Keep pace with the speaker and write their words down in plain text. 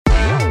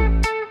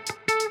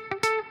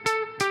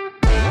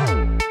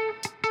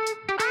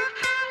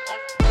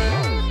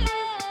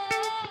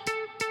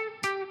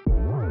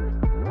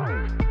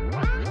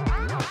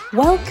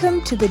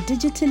Welcome to the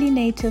Digitally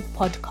Native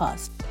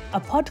Podcast,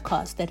 a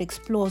podcast that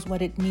explores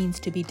what it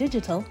means to be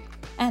digital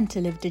and to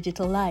live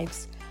digital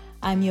lives.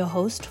 I'm your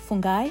host,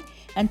 Fungai,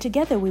 and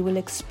together we will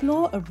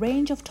explore a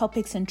range of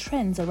topics and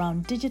trends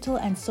around digital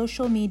and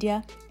social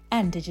media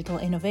and digital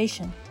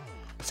innovation.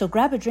 So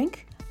grab a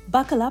drink,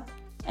 buckle up,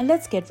 and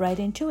let's get right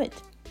into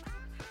it.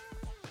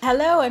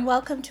 Hello and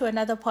welcome to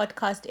another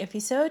podcast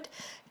episode.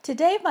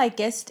 Today my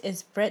guest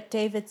is Brett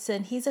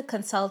Davidson. He's a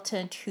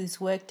consultant who's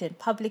worked in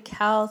public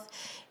health,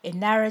 in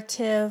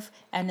narrative,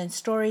 and in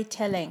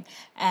storytelling.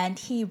 And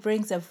he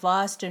brings a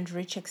vast and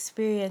rich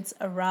experience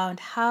around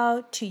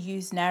how to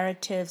use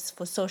narratives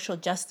for social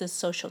justice,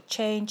 social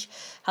change,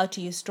 how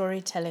to use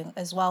storytelling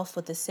as well for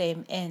the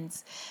same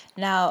ends.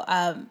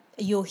 Now,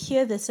 you'll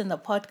hear this in the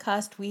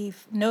podcast.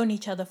 We've known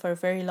each other for a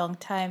very long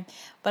time,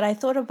 but I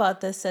thought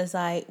about this as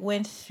I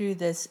went through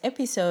this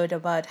episode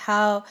about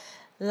how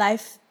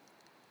life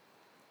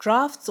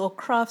drafts or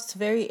crafts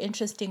very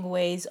interesting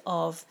ways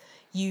of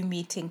you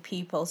meeting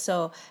people.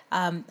 So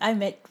I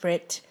met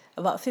Brett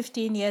about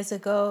 15 years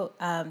ago.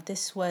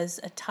 This was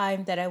a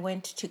time that I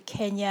went to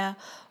Kenya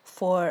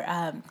for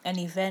an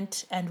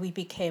event, and we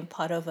became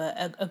part of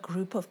a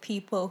group of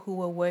people who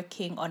were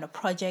working on a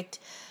project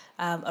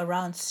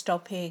around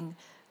stopping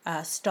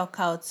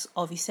stockouts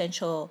of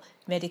essential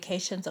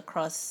medications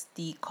across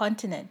the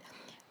continent.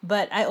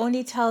 But I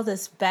only tell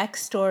this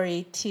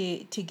backstory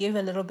to give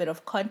a little bit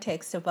of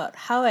context about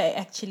how I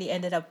actually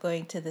ended up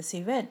going to this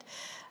event.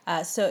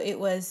 So it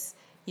was,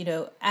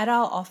 at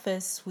our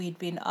office, we'd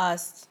been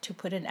asked to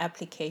put in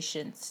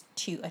applications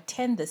to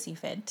attend this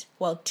event.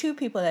 Well, two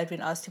people had been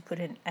asked to put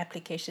in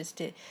applications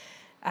to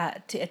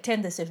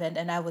attend this event,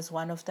 and I was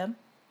one of them.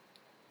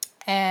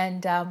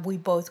 And we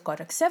both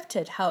got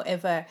accepted.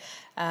 However,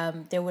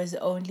 there was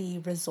only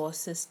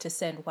resources to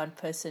send one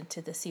person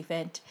to this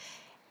event.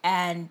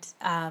 And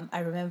I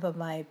remember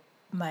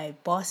my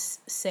boss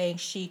saying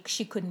she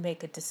couldn't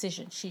make a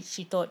decision.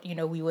 She thought,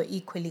 we were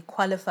equally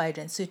qualified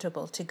and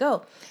suitable to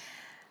go.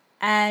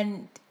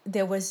 And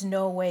there was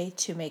no way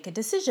to make a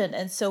decision.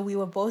 And so we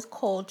were both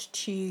called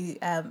to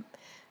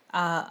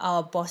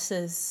our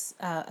boss's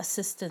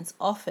assistant's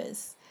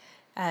office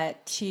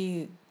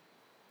to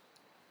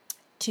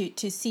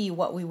see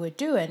what we would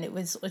do. And it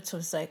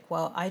was like,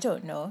 well, I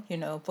don't know,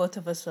 both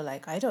of us were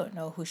like, I don't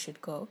know who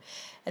should go.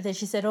 And then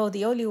she said,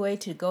 the only way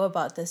to go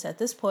about this at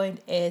this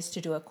point is to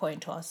do a coin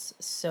toss.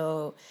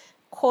 So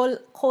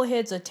call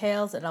heads or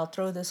tails, and I'll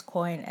throw this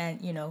coin,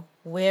 and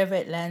wherever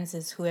it lands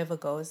is whoever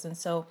goes. And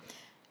so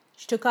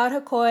she took out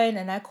her coin,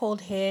 and I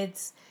called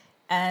heads,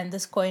 and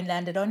this coin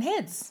landed on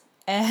heads.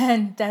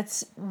 And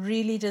that's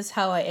really just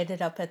how I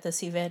ended up at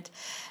this event.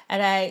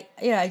 And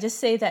I just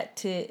say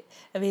that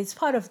it's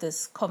part of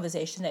this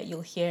conversation that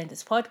you'll hear in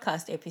this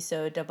podcast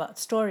episode about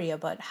story,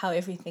 about how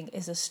everything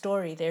is a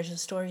story. There's a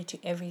story to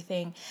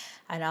everything,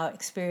 and our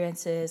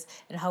experiences,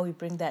 and how we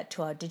bring that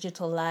to our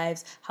digital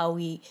lives, how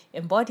we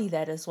embody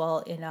that as well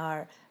in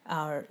our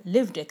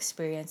lived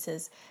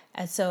experiences.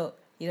 And so,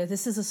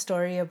 this is a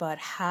story about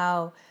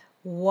how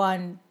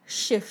one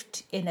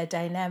shift in a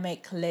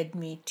dynamic led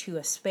me to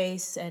a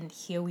space, and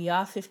here we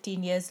are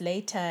 15 years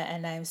later,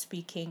 and I'm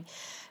speaking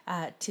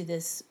to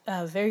this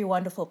very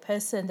wonderful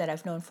person that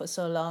I've known for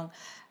so long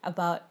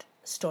about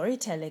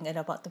storytelling and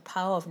about the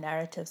power of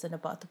narratives and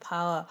about the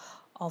power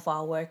of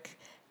our work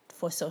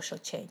for social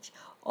change.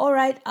 All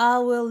right, I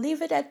will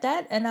leave it at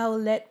that, and I will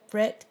let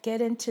Brett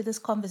get into this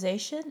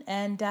conversation,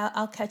 and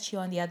I'll catch you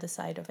on the other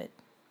side of it.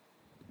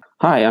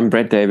 Hi, I'm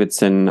Brett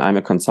Davidson. I'm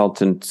a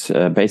consultant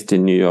based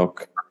in New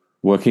York,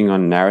 working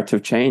on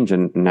narrative change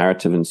and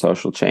narrative and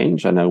social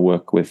change, and I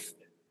work with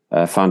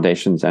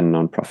foundations and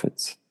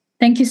nonprofits.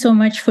 Thank you so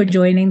much for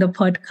joining the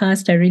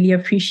podcast. I really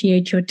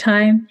appreciate your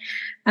time.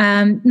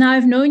 Now,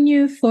 I've known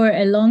you for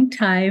a long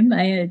time.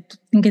 I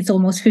think it's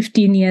almost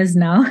 15 years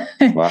now.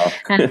 Wow.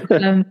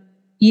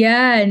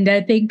 And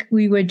I think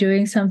we were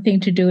doing something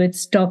to do with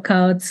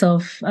stockouts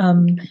of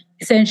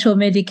essential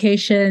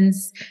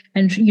medications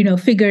and,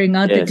 figuring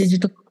out the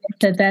digital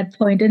at that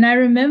point. And I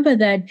remember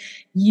that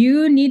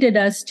you needed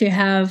us to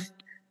have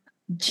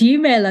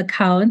Gmail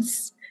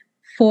accounts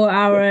for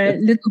our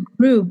little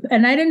group.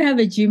 And I didn't have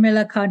a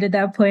Gmail account at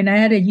that point. I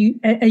had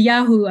a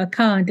Yahoo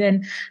account.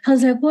 And I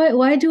was like,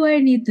 why do I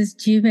need this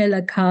Gmail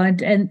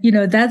account? And,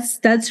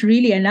 that's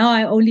really, and now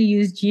I only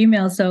use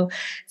Gmail. So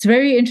it's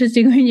very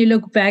interesting when you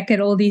look back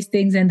at all these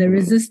things and the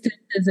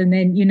resistances, and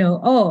then,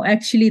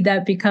 actually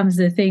that becomes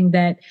the thing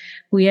that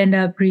we end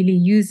up really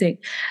using.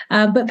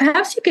 But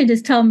perhaps you can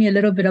just tell me a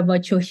little bit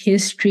about your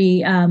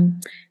history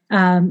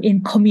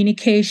in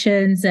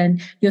communications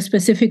and your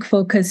specific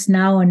focus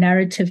now on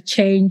narrative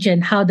change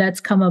and how that's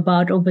come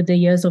about over the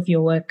years of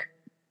your work.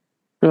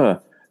 Sure.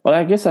 Well,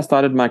 I guess I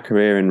started my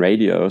career in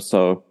radio.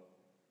 So,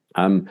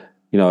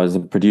 as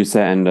a producer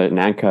and an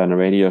anchor on a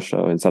radio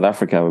show in South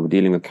Africa, we were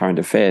dealing with current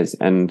affairs.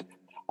 And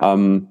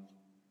I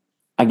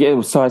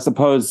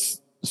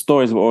suppose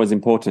stories were always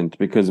important,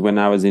 because when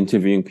I was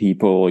interviewing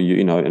people,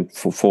 and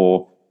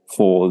for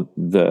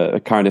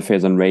the current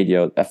affairs on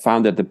radio, I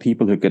found that the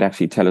people who could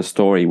actually tell a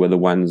story were the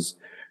ones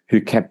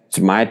who kept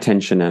my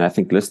attention and I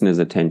think listeners'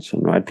 attention,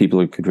 right? People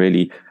who could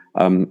really,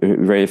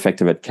 very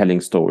effective at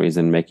telling stories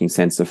and making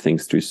sense of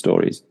things through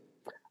stories.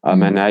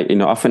 And I,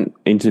 often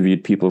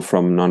interviewed people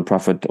from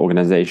nonprofit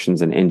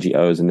organizations and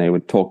NGOs, and they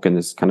would talk in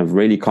this kind of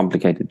really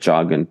complicated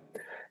jargon.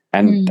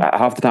 And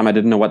half the time I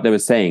didn't know what they were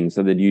saying.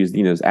 So they'd use,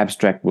 those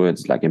abstract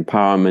words like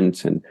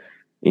empowerment and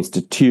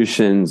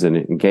institutions and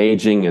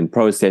engaging and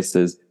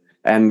processes.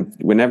 And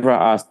whenever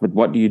I asked, but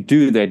what do you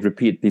do? They'd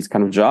repeat these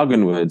kind of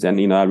jargon words. And,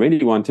 I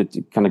really wanted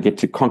to kind of get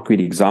to concrete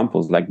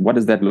examples, like what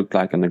does that look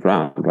like on the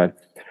ground, right?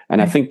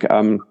 And I think,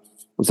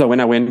 so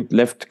when I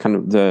left kind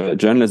of the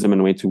journalism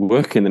and went to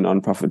work in the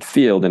nonprofit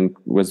field and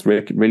was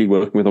really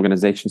working with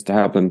organizations to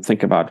help them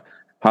think about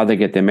how they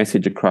get their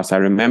message across, I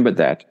remembered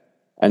that.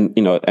 And,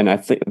 and I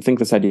think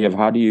this idea of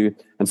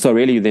and so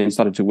really then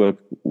started to work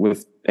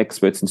with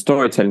experts in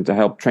storytelling to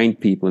help train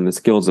people in the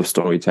skills of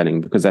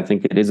storytelling, because I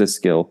think it is a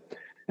skill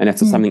and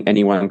it's something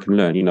anyone can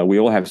learn. We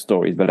all have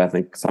stories, but I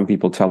think some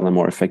people tell them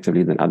more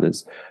effectively than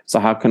others. So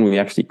how can we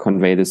actually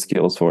convey the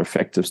skills for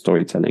effective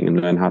storytelling and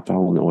learn how to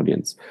hold an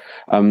audience?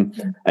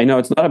 I know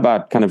it's not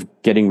about kind of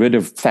getting rid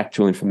of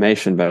factual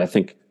information, but I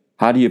think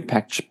how do you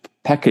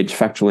package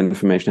factual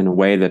information in a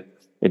way that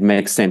it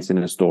makes sense in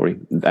a story?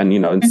 And,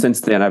 and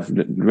since then, I've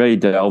really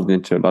delved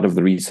into a lot of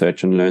the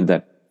research and learned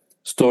that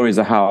stories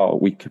are how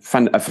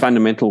a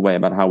fundamental way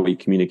about how we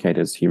communicate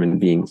as human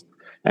beings.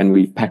 And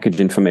we package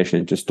information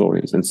into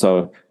stories. And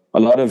so a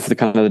lot of the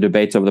kind of the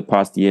debates over the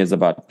past years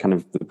about kind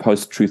of the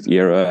post-truth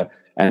era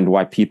and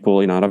why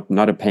people,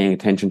 not paying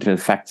attention to the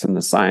facts and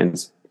the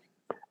science.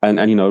 And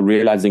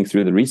realizing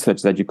through the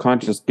research that you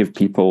can't just give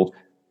people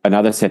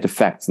another set of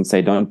facts and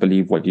say, don't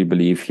believe what you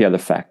believe, here are the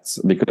facts,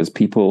 because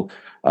people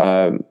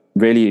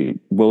really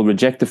will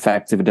reject the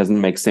facts if it doesn't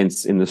make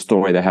sense in the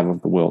story they have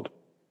of the world.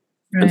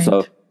 Right. And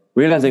so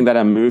realizing that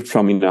I moved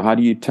from, how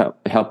do you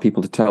help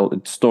people to tell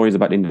stories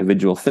about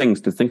individual things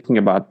to thinking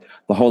about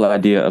the whole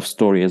idea of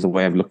story as a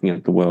way of looking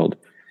at the world.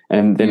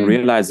 And then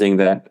realizing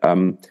that,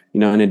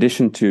 in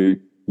addition to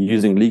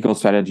using legal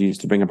strategies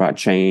to bring about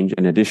change,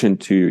 in addition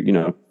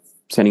to,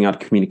 sending out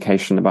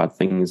communication about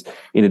things,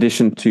 in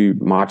addition to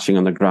marching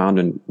on the ground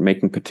and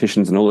making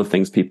petitions and all the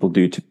things people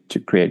do to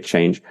create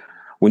change,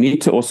 we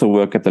need to also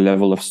work at the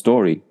level of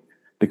story,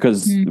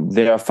 because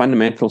there are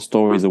fundamental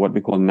stories, or what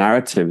we call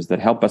narratives, that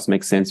help us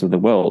make sense of the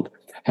world,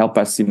 help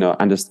us,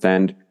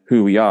 understand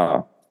who we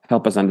are,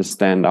 help us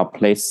understand our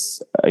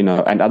place, and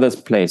others'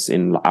 place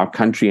in our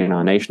country, in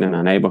our nation, in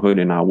our neighborhood,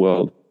 in our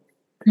world.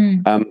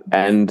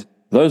 And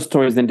those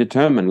stories then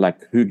determine like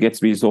who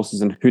gets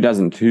resources and who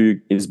doesn't, who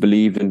is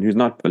believed and who's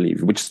not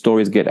believed, which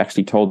stories get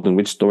actually told and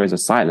which stories are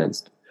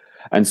silenced.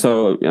 And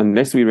so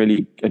unless we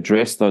really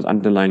address those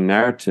underlying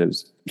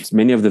narratives,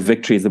 many of the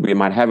victories that we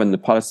might have in the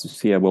policy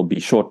sphere will be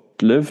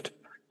short-lived,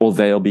 or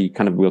they'll be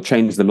we'll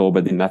change the law,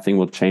 but then nothing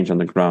will change on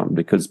the ground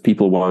because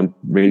people won't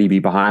really be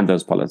behind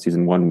those policies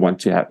and won't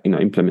want to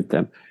implement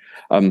them.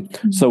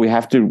 So we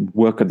have to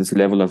work at this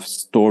level of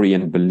story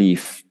and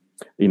belief,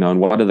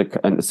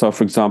 and so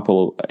for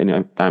example,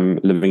 I'm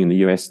living in the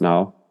US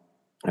now,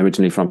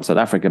 originally from South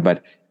Africa,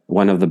 but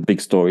one of the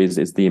big stories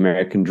is the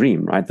American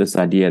dream, right? This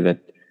idea that,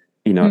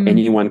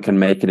 anyone can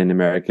make it in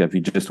America if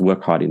you just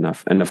work hard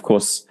enough. And of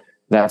course,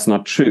 that's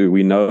not true.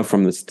 We know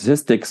from the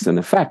statistics and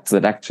the facts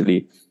that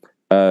actually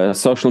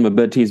social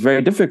mobility is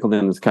very difficult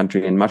in this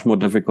country and much more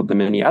difficult than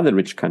many other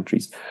rich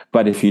countries.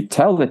 But if you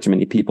tell that to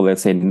many people, they'll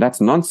say, that's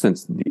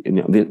nonsense.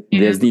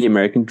 There's the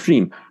American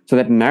dream. So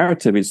that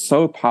narrative is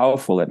so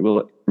powerful that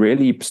will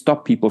really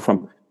stop people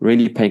from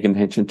really paying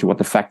attention to what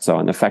the facts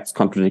are. And the facts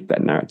contradict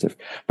that narrative.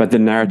 But the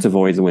narrative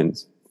always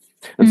wins.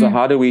 And so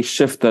how do we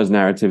shift those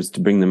narratives to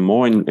bring them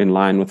more in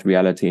line with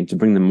reality and to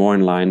bring them more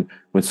in line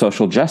with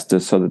social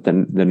justice, so that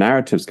then the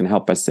narratives can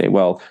help us say,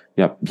 well,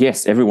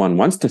 yes, everyone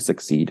wants to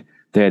succeed.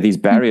 There are these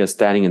barriers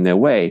standing in their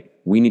way.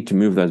 We need to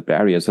move those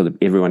barriers so that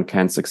everyone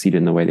can succeed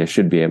in the way they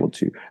should be able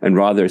to. And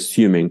rather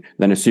assuming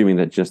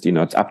that just,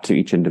 it's up to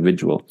each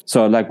individual.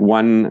 So like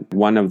one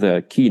of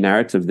the key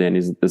narratives then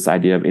is this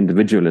idea of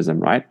individualism,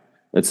 right?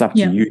 It's up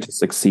to you to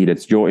succeed.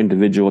 It's your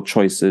individual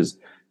choices,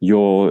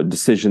 your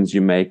decisions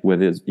you make,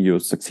 whether you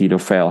succeed or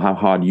fail, how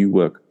hard you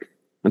work.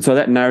 And so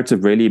that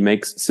narrative really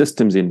makes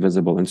systems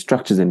invisible and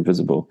structures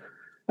invisible.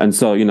 And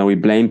so, we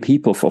blame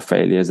people for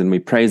failures and we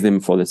praise them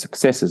for their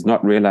successes,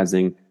 not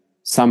realizing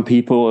some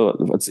people,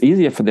 it's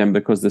easier for them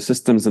because the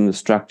systems and the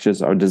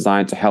structures are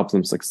designed to help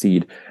them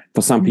succeed.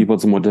 For some people,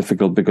 it's more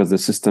difficult because the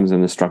systems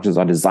and the structures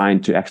are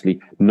designed to actually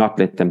not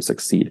let them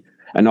succeed.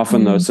 And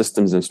often those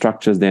systems and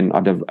structures then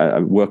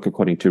work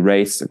according to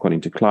race, according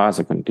to class,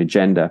 according to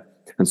gender,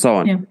 and so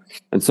on. Yeah.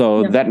 And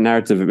so that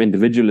narrative of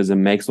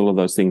individualism makes all of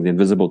those things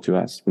invisible to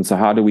us. And so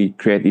how do we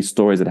create these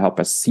stories that help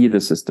us see the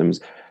systems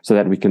so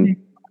that we can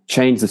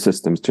change the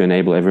systems to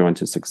enable everyone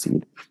to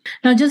succeed?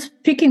 Now, just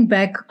picking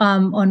back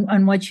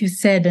on what you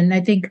said, and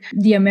I think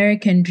the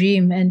American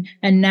dream and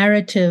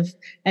narrative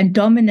and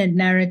dominant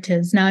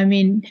narratives. Now, I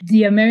mean,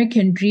 the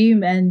American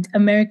dream and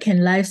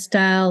American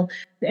lifestyle,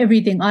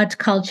 everything, art,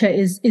 culture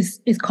is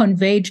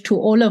conveyed to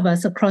all of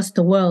us across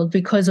the world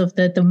because of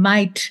the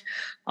might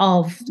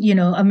of,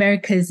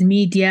 America's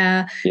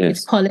media,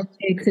 its Yes.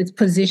 politics, its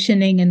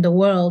positioning in the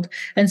world.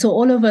 And so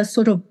all of us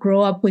sort of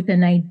grow up with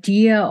an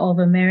idea of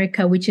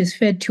America, which is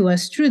fed to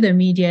us through the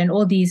media and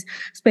all these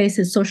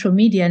spaces, social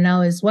media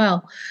now as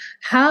well.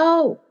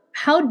 How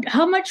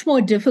much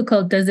more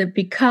difficult does it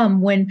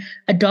become when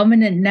a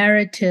dominant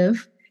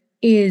narrative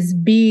is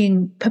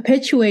being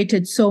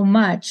perpetuated so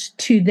much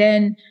to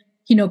then,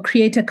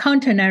 create a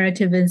counter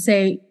narrative and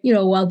say,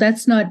 well,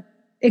 that's not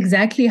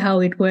exactly how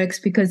it works,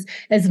 because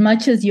as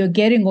much as you're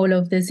getting all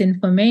of this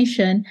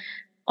information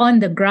on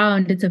the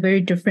ground, it's a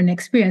very different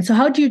experience. So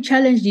how do you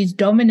challenge these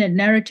dominant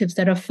narratives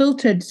that are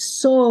filtered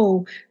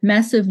so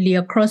massively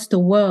across the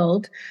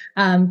world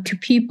to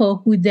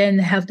people who then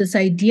have this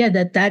idea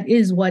that that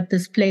is what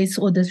this place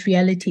or this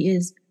reality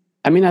is?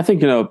 I mean, I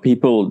think,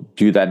 people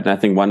do that. And I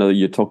think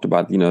you talked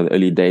about, the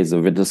early days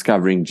of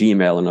discovering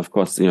Gmail. And of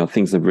course,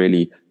 things have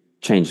really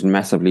changed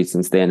massively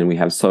since then. And we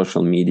have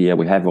social media.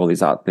 We have all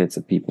these outlets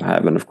that people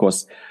have. And of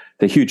course,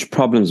 there are huge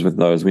problems with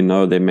those. We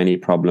know there are many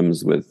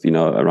problems with,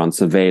 around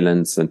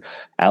surveillance and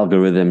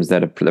algorithms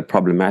that are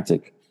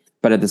problematic.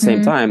 But at the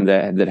same time,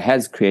 that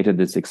has created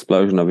this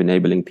explosion of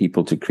enabling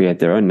people to create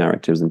their own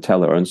narratives and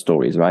tell their own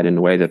stories, right? In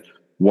a way that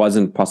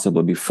wasn't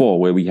possible before,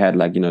 where we had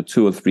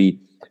 2 or 3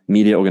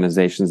 media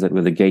organizations that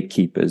were the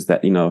gatekeepers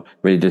that,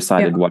 really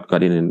decided what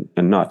got in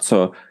and not.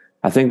 So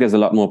I think there's a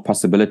lot more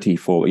possibility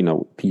for,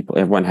 people.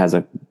 Everyone has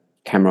a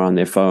camera on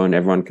their phone.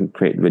 Everyone can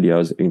create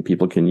videos and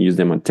people can use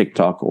them on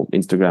TikTok or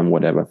Instagram,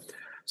 whatever.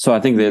 So I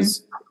think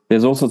there's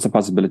all sorts of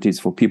possibilities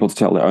for people to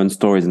tell their own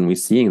stories. And we're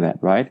seeing that,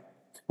 right?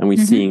 And we're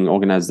seeing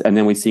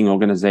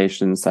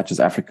organizations such as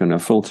Africa No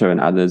Filter and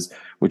others,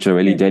 which are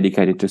really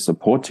dedicated to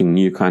supporting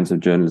new kinds of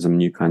journalism,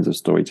 new kinds of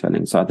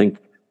storytelling. So I think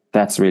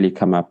that's really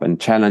come up and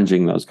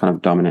challenging those kind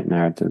of dominant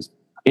narratives.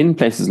 In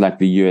places like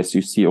the US,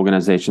 you see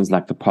organizations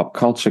like the Pop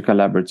Culture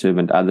Collaborative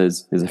and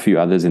others. There's a few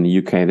others in the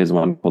UK. There's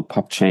one called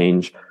Pop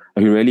Change,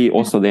 who really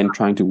also then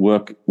trying to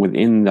work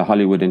within the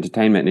Hollywood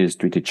entertainment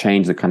industry to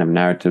change the kind of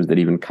narratives that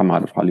even come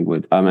out of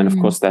Hollywood. And of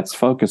course, that's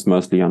focused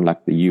mostly on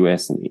the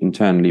US and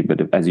internally.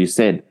 But as you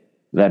said,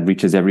 that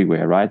reaches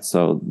everywhere, right?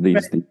 So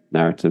these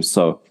narratives.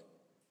 So,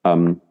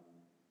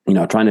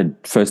 trying to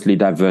firstly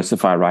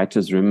diversify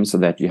writers' rooms so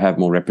that you have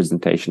more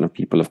representation of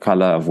people of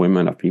color, of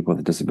women, of people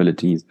with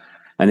disabilities,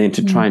 and then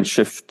to try and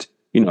shift,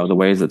 the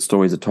ways that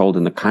stories are told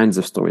and the kinds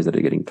of stories that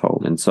are getting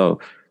told. And so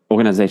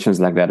organizations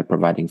like that are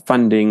providing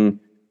funding,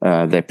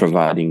 they're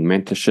providing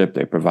mentorship,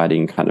 they're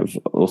providing kind of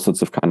all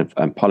sorts of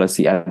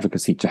policy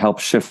advocacy to help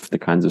shift the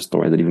kinds of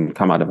stories that even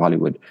come out of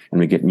Hollywood, and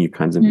we get new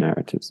kinds of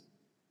narratives.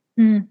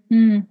 And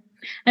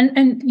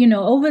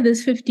over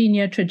this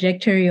 15-year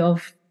trajectory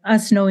of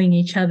us knowing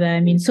each other, I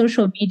mean,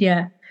 social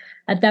media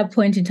at that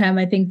point in time,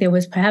 I think there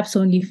was perhaps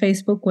only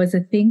Facebook was a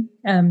thing,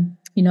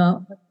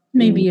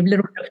 maybe a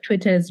little bit of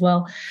Twitter as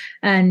well.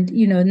 And,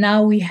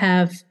 now we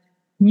have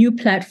new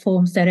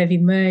platforms that have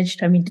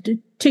emerged. I mean,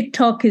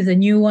 TikTok is a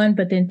new one,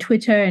 but then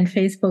Twitter and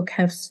Facebook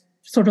have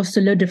sort of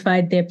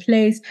solidified their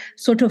place,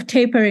 sort of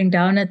tapering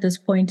down at this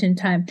point in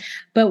time.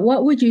 But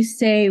what would you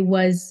say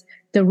was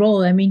the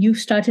role? I mean, you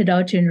started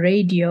out in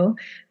radio,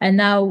 and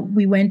now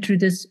we're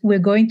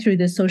going through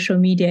the social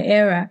media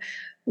era.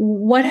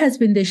 What has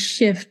been the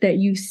shift that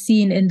you've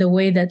seen in the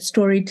way that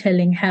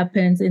storytelling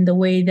happens, in the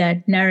way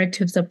that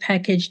narratives are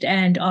packaged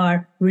and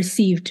are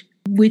received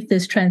with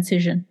this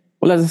transition?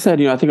 Well, as I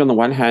said, I think on the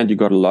one hand, you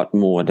got a lot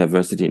more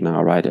diversity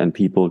now, right? And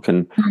people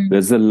can,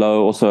 there's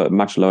also a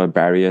much lower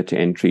barrier to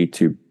entry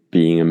to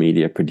being a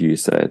media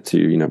producer,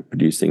 to,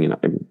 producing,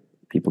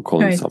 people call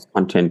themselves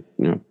content,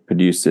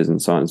 producers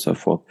and so on and so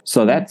forth.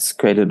 So that's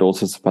created all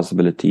sorts of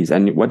possibilities.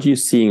 And what you're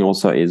seeing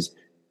also is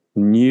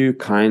new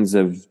kinds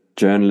of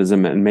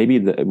journalism, and maybe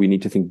we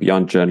need to think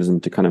beyond journalism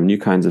to kind of new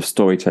kinds of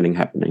storytelling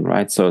happening,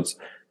 right? So it's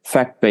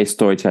fact-based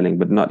storytelling,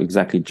 but not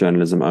exactly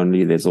journalism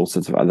only. There's all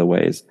sorts of other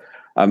ways.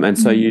 And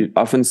so you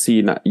often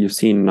you've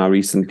seen now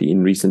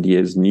in recent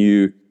years,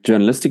 new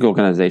journalistic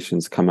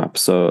organizations come up.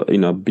 So,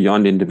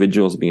 beyond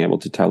individuals being able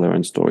to tell their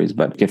own stories,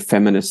 but get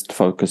feminist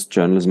focused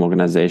journalism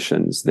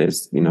organizations.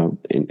 There's,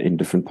 in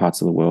different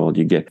parts of the world,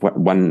 you get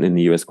one in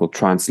the US called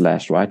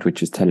Translash, right?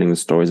 Which is telling the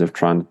stories of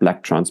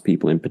Black trans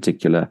people in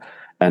particular.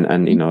 And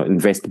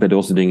but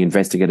also doing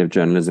investigative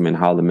journalism and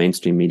how the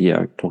mainstream media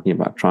are talking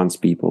about trans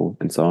people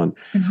and so on.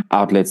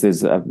 Outlets,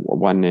 there's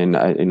one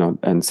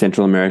in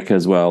Central America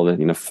as well,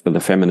 for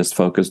the feminist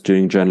focus,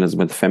 doing journalism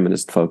with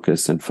feminist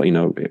focus and for,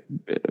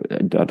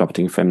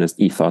 adopting feminist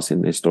ethos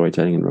in their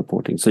storytelling and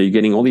reporting. So you're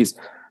getting all these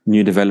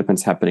new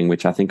developments happening,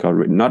 which I think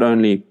are not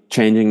only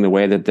changing the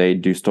way that they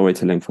do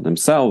storytelling for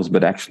themselves,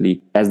 but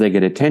actually as they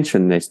get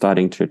attention, they're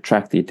starting to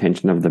attract the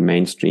attention of the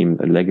mainstream,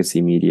 the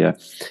legacy media.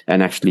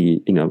 And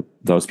actually,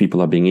 those people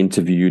are being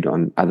interviewed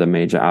on other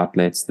major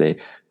outlets.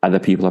 Other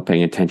people are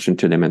paying attention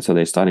to them. And so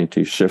they're starting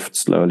to shift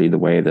slowly the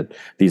way that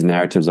these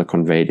narratives are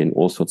conveyed in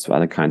all sorts of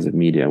other kinds of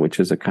media, which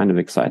is a kind of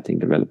exciting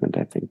development,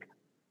 I think.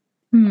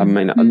 I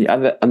mean, on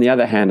the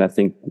other hand, I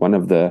think one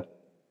of the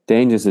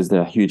dangers is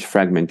the huge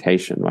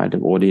fragmentation, right,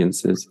 of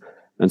audiences.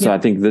 And so I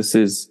think this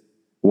is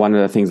one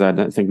of the things I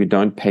don't think we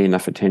don't pay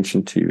enough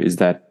attention to is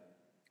that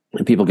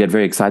people get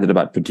very excited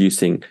about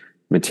producing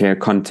material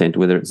content,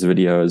 whether it's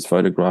videos,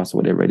 photographs,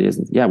 whatever it is.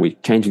 And yeah, we're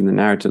changing the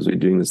narratives, we're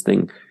doing this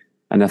thing.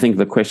 And I think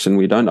the question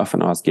we don't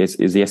often ask is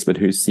yes, but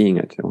who's seeing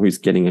it? Or who's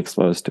getting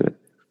exposed to it?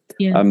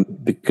 Yeah.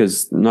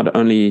 Because not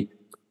only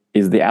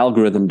is the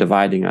algorithm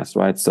dividing us,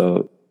 right?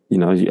 So,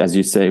 as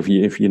you say, if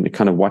you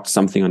kind of watch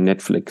something on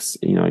Netflix,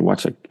 you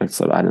watch a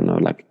sort of, I don't know,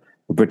 like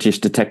a British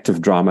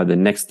detective drama, the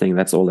next thing,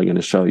 that's all they're going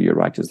to show you,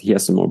 right? Just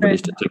here's some more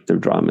British detective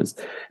dramas.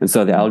 And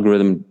so the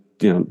algorithm,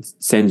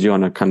 sends you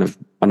on a kind of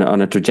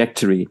on a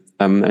trajectory.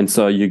 And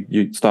so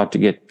you start to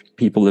get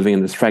people living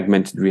in this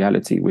fragmented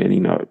reality where,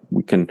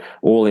 we can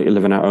all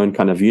live in our own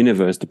kind of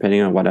universe,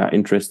 depending on what our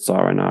interests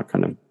are and our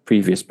kind of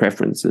previous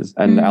preferences.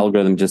 And the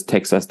algorithm just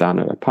takes us down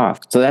a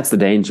path. So that's the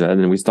danger.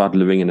 And then we start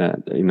living in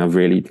a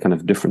really kind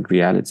of different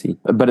reality.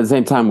 But at the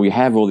same time, we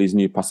have all these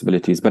new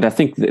possibilities. But I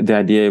think the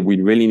idea, we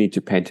really need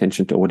to pay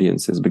attention to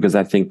audiences, because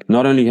I think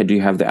not only do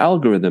you have the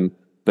algorithm,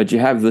 but you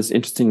have this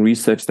interesting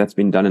research that's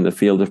been done in the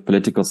field of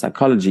political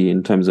psychology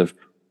in terms of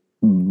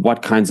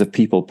what kinds of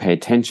people pay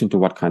attention to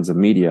what kinds of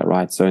media,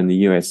 right? So in the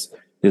US,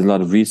 there's a lot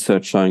of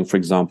research showing, for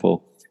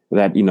example,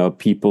 that,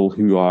 people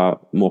who are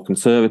more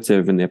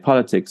conservative in their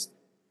politics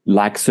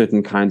like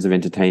certain kinds of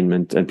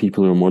entertainment, and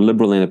people who are more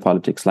liberal in their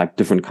politics like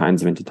different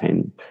kinds of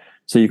entertainment.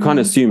 So you can't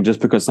assume just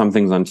because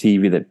something's on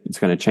TV that it's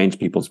going to change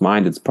people's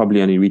mind. It's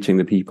probably only reaching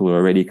the people who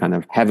already kind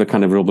of have a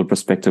kind of liberal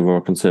perspective or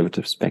a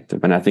conservative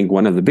perspective. And I think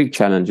one of the big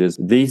challenges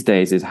these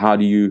days is how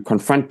do you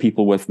confront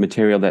people with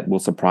material that will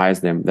surprise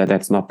them,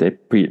 that's not their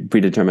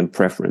predetermined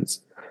preference.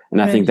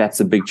 And I think that's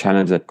a big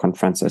challenge that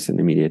confronts us in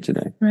the media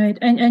today. Right.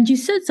 And you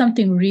said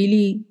something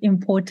really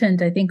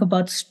important, I think,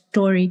 about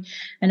story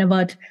and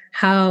about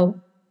how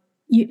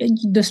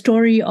the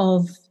story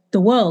of the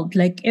world,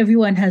 like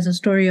everyone has a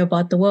story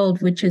about the world,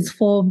 which is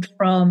formed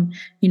from,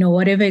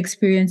 whatever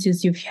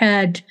experiences you've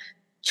had,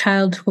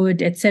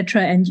 childhood,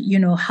 etc., and,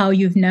 how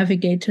you've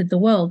navigated the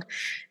world.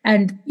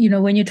 And,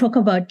 when you talk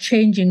about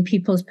changing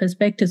people's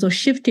perspectives or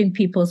shifting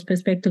people's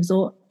perspectives,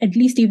 or at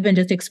least even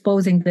just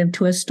exposing them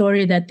to a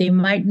story that they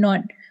might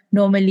not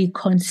normally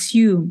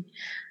consume.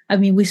 I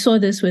mean, we saw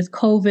this with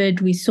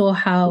COVID. We saw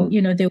how,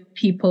 there were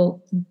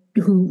people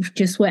who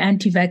just were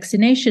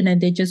anti-vaccination, and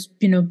they just,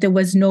 there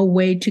was no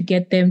way to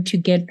get them to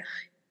get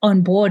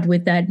on board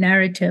with that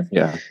narrative.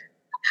 Yeah.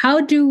 How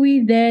do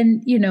we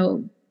then,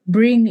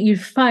 bring you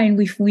fine?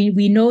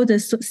 We know the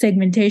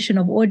segmentation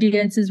of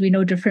audiences. We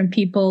know different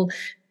people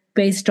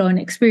based on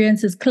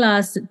experiences,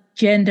 class,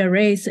 gender,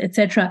 race,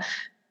 etc.,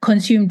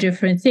 consume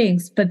different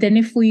things. But then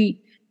if we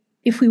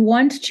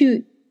want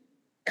to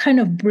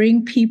kind of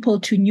bring people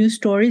to new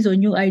stories or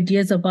new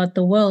ideas about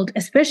the world,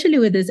 especially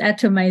with this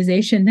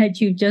atomization that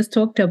you just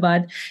talked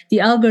about, the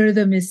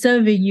algorithm is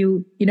serving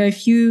you,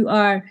 if you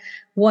are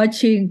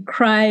watching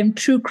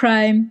true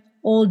crime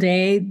all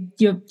day,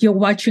 you're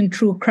watching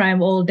true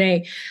crime all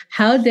day.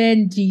 How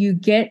then do you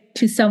get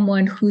to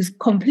someone who's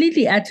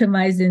completely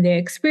atomized in their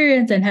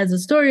experience and has a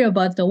story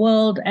about the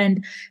world,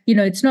 and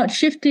it's not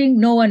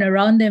shifting, no one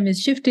around them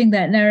is shifting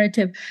that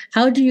narrative?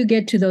 How do you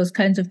get to those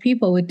kinds of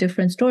people with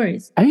different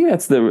stories? I think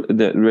that's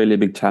the really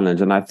big challenge,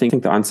 and I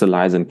think the answer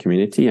lies in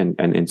community and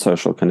in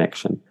social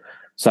connection.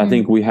 So I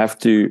think we have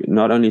to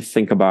not only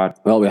think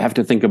about, we have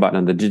to think about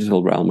in the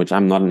digital realm, which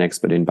I'm not an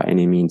expert in by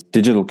any means,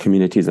 digital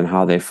communities and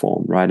how they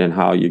form, right? And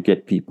how you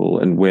get people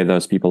and where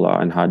those people are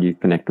and how do you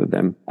connect with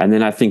them. And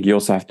then I think you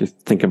also have to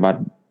think about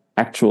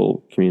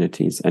actual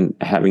communities and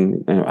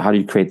having, how do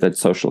you create that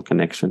social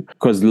connection?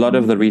 Because a lot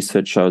of the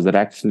research shows that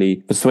actually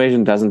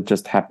persuasion doesn't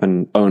just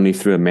happen only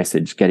through a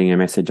message, getting a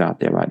message out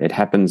there, right? It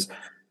happens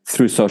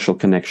through social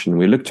connection.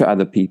 We look to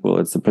other people.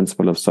 It's the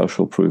principle of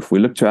social proof. We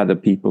look to other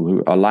people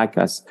who are like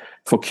us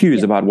for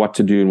cues about what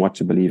to do and what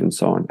to believe and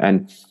so on.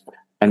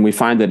 And we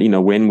find that,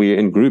 when we're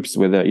in groups,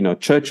 whether,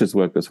 churches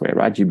work this way,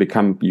 right? You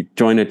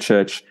join a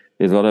church.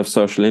 There's a lot of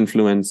social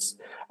influence.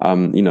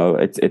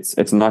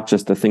 It's not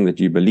just a thing that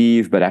you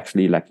believe, but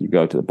actually, like, you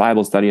go to the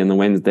Bible study on the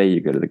Wednesday,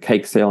 you go to the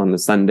cake sale on the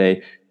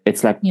Sunday.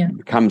 It's like it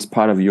becomes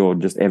part of your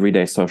just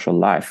everyday social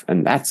life.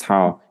 And that's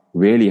how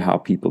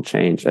people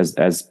change as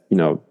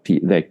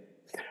they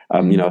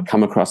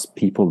come across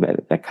people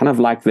that kind of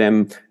like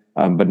them,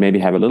 but maybe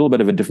have a little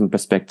bit of a different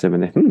perspective,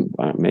 and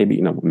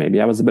maybe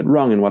I was a bit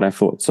wrong in what I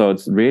thought. So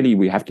it's really,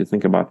 we have to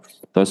think about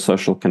those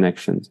social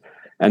connections.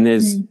 And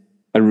there's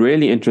a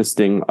really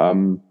interesting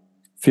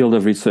field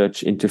of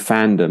research into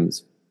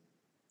fandoms.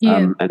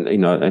 And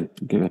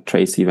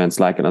Tracy Van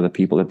Slyke and other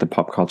people at the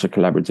Pop Culture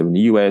Collaborative in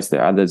the US,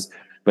 there are others.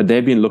 But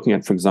they've been looking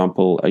at, for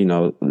example,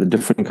 the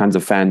different kinds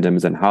of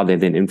fandoms and how they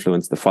then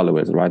influence the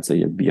followers, right? So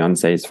you have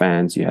Beyonce's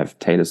fans, you have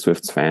Taylor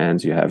Swift's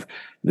fans, you have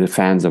the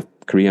fans of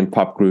Korean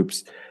pop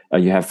groups,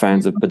 you have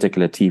fans of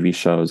particular TV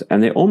shows.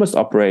 And they almost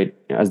operate,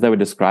 as they were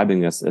describing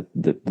this,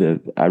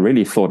 I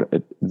really thought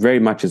it very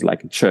much is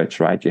like a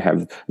church, right? You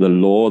have the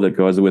law that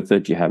goes with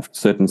it. You have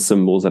certain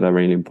symbols that are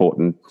really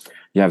important.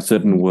 You have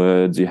certain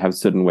words, you have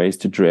certain ways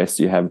to dress.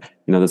 You have,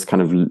 this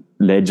kind of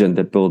legend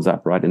that builds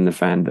up right in the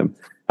fandom.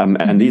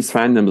 And these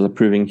fandoms are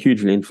proving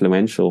hugely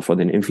influential for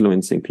then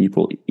influencing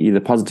people either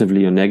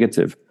positively or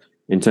negative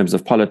in terms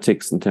of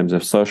politics, in terms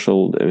of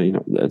social,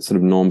 sort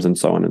of norms and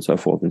so on and so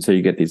forth. And so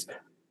you get these,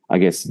 I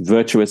guess,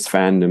 virtuous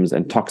fandoms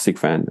and toxic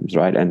fandoms,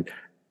 right?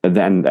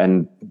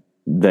 And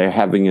they're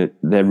having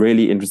they're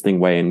really interesting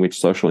way in which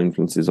social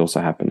influence is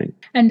also happening.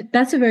 And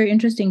that's a very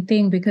interesting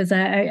thing, because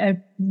I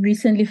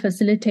recently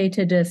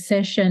facilitated a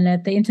session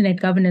at the Internet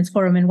Governance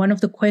Forum, and one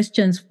of the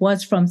questions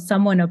was from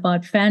someone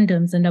about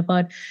fandoms and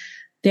about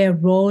their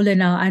role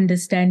in our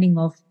understanding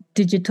of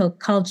digital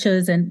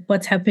cultures and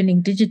what's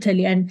happening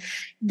digitally. And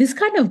this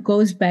kind of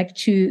goes back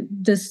to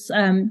this,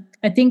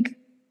 I think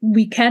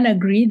we can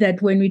agree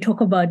that when we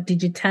talk about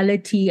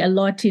digitality, a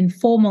lot in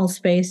formal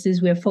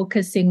spaces, we're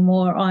focusing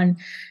more on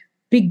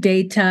big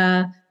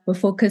data. We're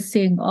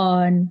focusing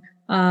on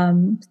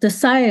the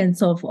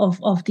science of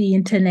the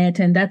internet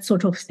and that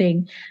sort of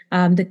thing,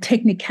 the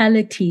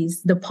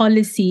technicalities, the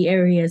policy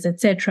areas,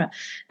 etc.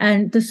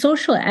 And the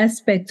social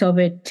aspects of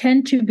it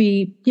tend to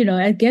be,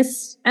 I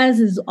guess, as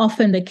is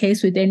often the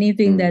case with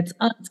anything that's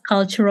arts,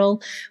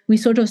 cultural, we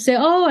sort of say,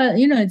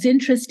 it's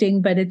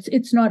interesting, but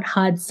it's not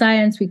hard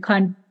science. We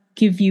can't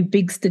give you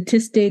big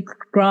statistics,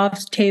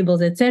 graphs,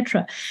 tables,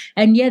 etc.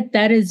 And yet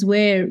that is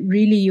where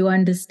really you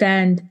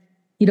understand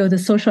the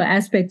social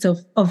aspects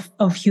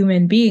of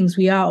human beings.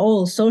 We are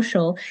all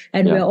social,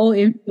 and we're all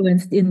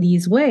influenced in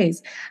these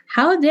ways.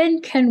 How then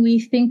can we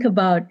think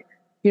about,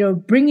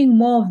 bringing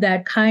more of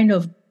that kind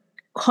of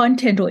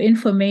content or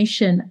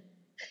information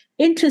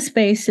into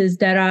spaces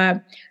that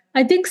are,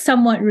 I think,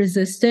 somewhat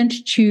resistant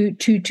to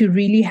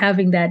really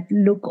having that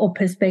look or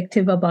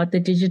perspective about the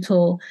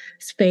digital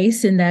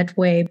space in that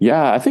way?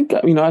 Yeah, I think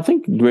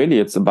really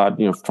it's about,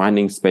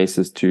 finding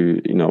spaces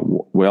to,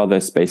 where are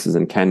those spaces,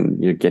 and can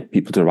you get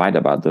people to write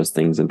about those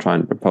things and try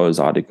and propose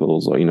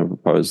articles or,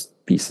 propose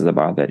pieces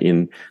about that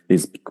in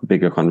these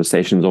bigger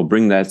conversations, or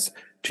bring that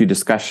to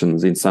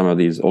discussions in some of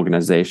these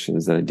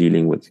organizations that are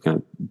dealing with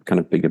kind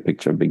of bigger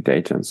picture, big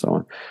data and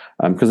so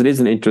on. Because it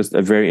is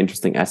a very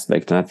interesting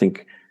aspect. And I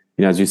think,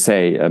 as you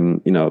say,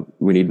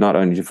 we need not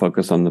only to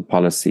focus on the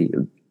policy,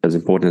 as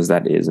important as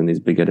that is, and these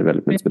bigger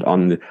developments, but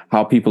on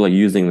how people are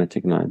using the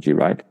technology,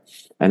 right?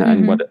 And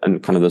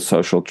kind of the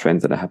social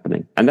trends that are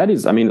happening. And that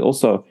is,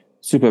 also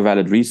super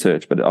valid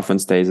research, but it often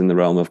stays in the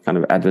realm of kind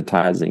of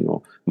advertising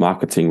or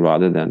marketing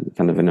rather than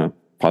kind of,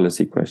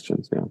 policy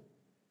questions. Yeah.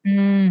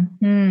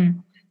 Mm-hmm.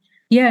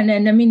 Yeah,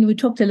 and we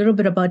talked a little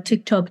bit about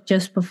TikTok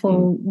just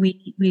before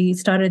we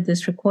started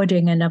this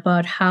recording, and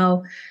about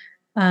how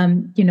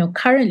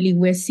currently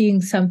we're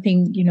seeing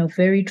something,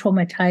 very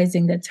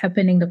traumatizing that's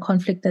happening, the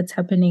conflict that's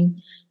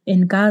happening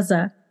in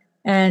Gaza,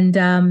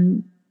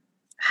 and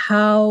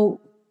how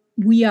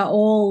we are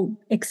all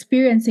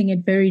experiencing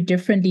it very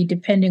differently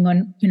depending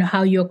on,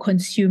 how you're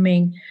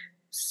consuming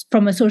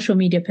from a social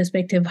media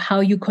perspective, how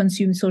you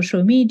consume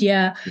social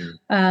media,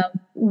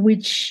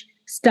 which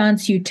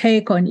stance you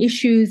take on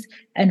issues,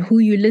 and who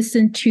you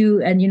listen to.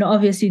 And,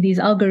 obviously these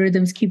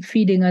algorithms keep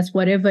feeding us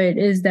whatever it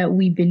is that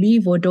we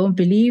believe or don't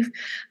believe.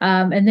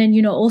 And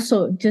then,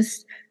 also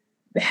just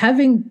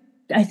having,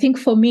 I think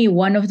for me,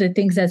 one of the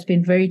things that's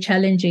been very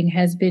challenging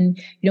has been,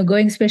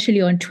 going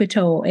especially on Twitter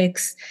or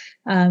X,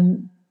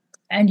 and,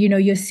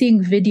 you're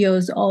seeing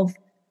videos of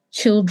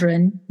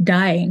children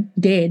dying,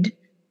 dead.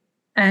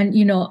 And,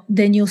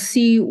 then you'll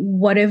see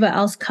whatever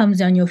else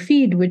comes on your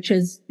feed, which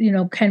is,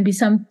 can be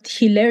some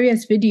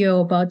hilarious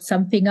video about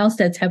something else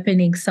that's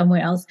happening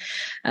somewhere else.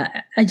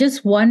 I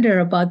just wonder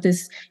about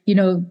this,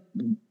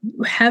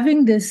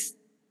 having this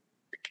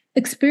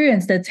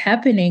experience that's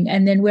happening,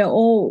 and then we're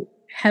all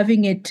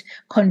having it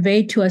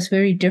conveyed to us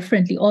very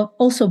differently,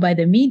 also by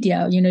the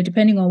media,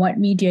 depending on what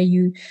media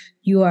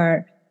you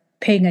are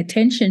paying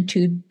attention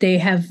to, they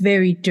have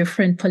very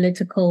different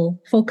political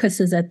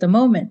focuses at the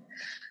moment.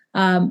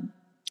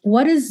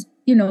 What is,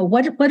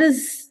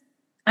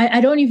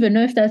 I don't even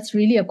know if that's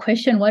really a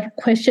question, what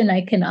question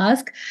I can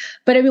ask,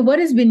 but what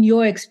has been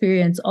your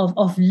experience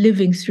of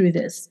living through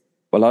this?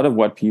 A lot of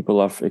what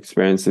people have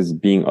experienced is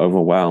being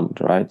overwhelmed,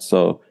 right?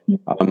 So,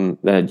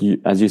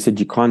 as you said,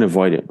 you can't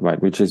avoid it, right?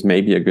 Which is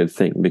maybe a good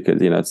thing,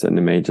 because, it's a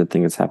major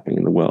thing that's happening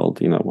in the world,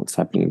 what's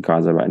happening in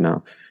Gaza right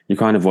now. You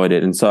can't avoid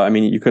it. And so,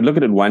 you could look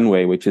at it one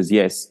way, which is,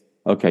 yes,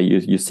 okay,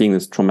 you're seeing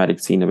this traumatic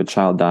scene of a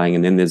child dying,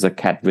 and then there's a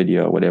cat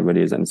video or whatever it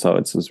is. And so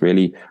it's this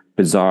really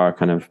bizarre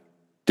kind of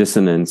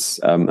dissonance.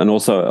 And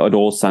also it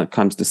all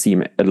comes to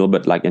seem a little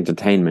bit like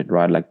entertainment,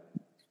 right? Like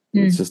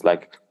it's just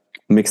like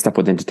mixed up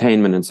with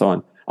entertainment and so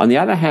on. On the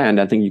other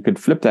hand, I think you could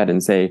flip that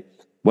and say,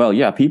 well,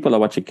 yeah, people are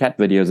watching cat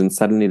videos and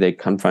suddenly they're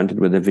confronted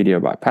with a video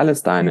about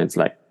Palestine. And it's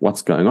like,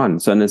 what's going on?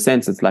 So in a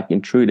sense, it's like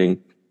intruding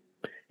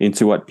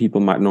into what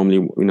people might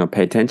normally,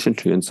 pay attention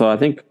to. And so I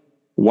think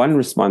one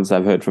response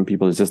I've heard from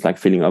people is just like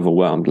feeling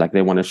overwhelmed, like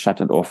they want to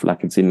shut it off,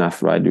 like it's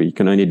enough, right? You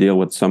can only deal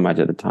with so much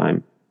at a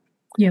time.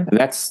 Yeah, and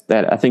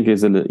that I think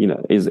is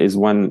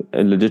one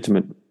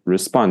legitimate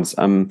response.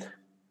 And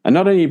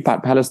not only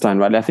about Palestine,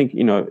 right? I think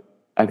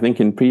I think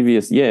in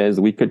previous years,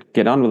 we could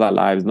get on with our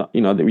lives. Not,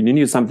 we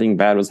knew something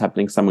bad was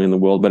happening somewhere in the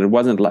world, but it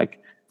wasn't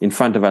like in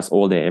front of us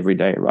all day, every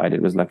day, right?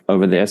 It was like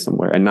over there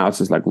somewhere. And now it's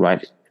just like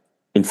right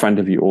in front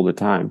of you all the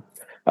time.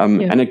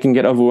 And it can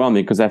get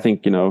overwhelming because I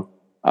think,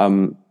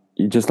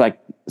 you just like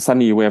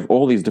suddenly you have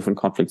all these different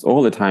conflicts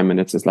all the time, and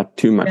it's just like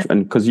too much.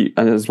 And because you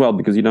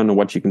don't know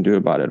what you can do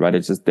about it, right?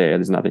 It's just there.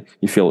 There's nothing.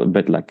 You feel a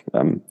bit like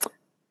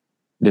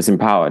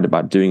disempowered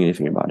about doing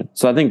anything about it.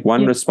 So I think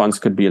one response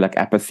could be like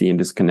apathy and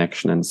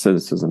disconnection and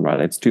cynicism, right?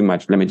 It's too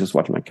much. Let me just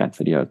watch my cat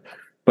videos.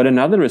 But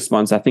another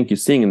response I think you're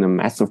seeing in the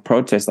massive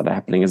protests that are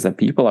happening is that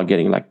people are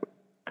getting like,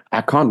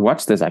 I can't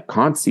watch this. I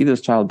can't see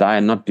this child die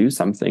and not do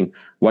something.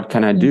 What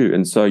can I do?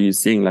 And so you're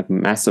seeing like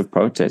massive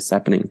protests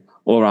happening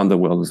all around the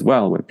world as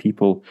well, where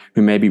people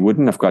who maybe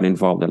wouldn't have got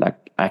involved are like,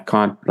 I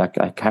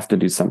have to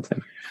do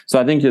something. So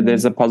I think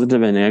there's a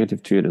positive and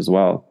negative to it as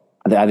well.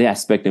 The other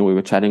aspect, and we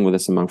were chatting with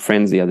this among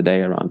friends the other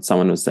day around,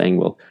 someone was saying,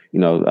 well,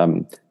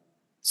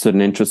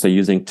 certain interests are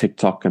using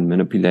TikTok and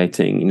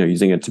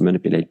using it to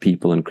manipulate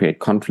people and create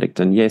conflict.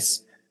 And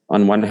yes,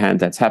 on one hand,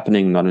 that's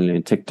happening not only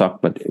in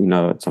TikTok, but,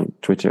 it's on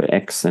Twitter,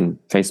 X, and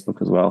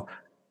Facebook as well.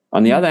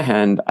 On the other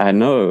hand, I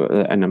know,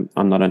 and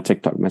I'm not on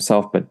TikTok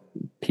myself, but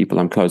people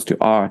I'm close to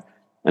are,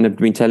 and have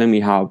been telling me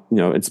how,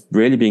 it's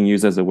really being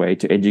used as a way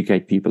to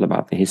educate people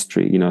about the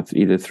history,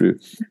 either through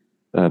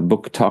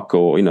book talk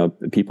or,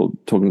 people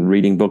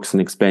reading books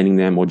and explaining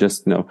them, or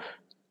just,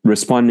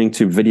 responding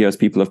to videos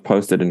people have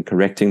posted and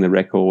correcting the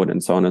record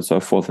and so on and so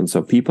forth. And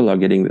so people are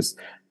getting this,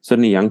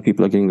 certainly young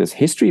people are getting this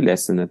history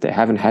lesson that they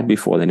haven't had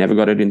before. They never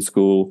got it in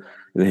school.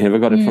 They never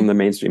got it from the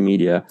mainstream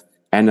media.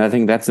 And I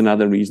think that's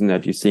another reason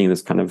that you're seeing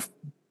this kind of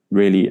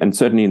really, and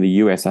certainly in the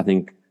US, I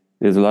think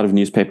there's a lot of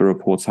newspaper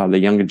reports how the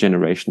younger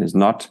generation is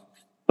not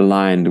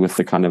aligned with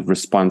the kind of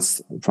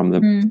response from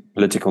the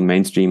political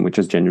mainstream, which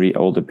is generally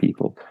older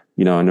people,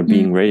 and are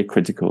being very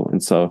critical.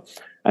 And so,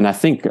 and I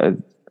think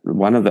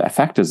one of the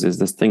factors is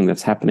this thing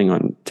that's happening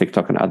on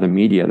TikTok and other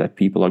media, that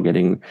people are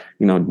getting,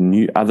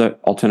 new other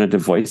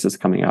alternative voices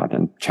coming out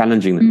and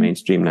challenging the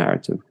mainstream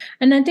narrative.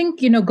 And I think,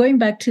 going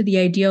back to the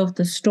idea of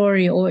the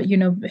story, or,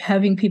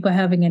 having people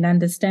having an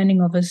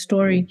understanding of a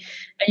story,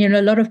 and,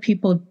 a lot of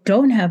people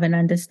don't have an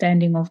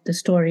understanding of the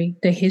story,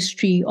 the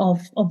history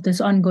of this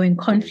ongoing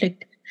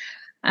conflict.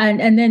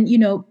 And then,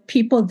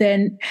 people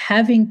then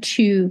having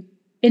to,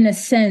 in a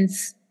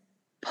sense,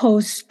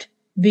 post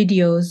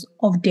videos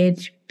of dead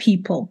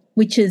people,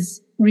 which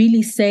is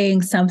really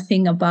saying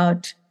something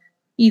about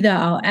either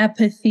our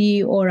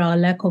apathy or our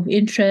lack of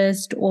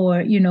interest, or,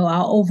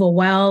 our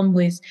overwhelm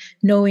with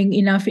knowing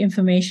enough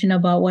information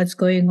about what's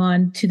going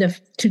on, to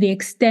the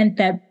extent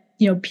that,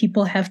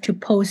 people have to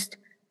post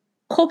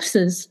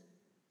corpses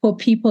for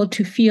people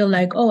to feel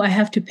like, oh, I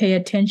have to pay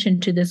attention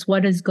to this.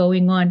 What is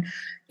going on?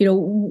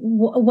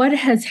 What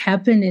has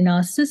happened in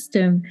our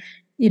system,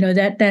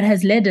 that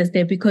has led us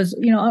there? Because,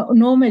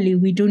 normally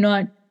we do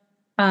not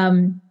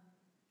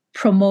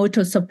promote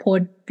or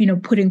support,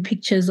 putting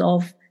pictures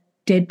of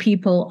dead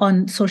people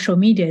on social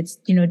media. It's,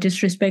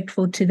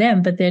 disrespectful to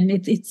them. But then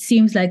it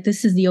seems like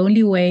this is the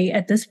only way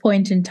at this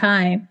point in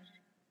time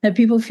that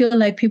people feel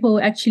like people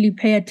actually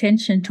pay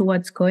attention to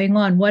what's going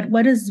on.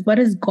 What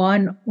has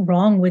gone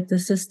wrong with the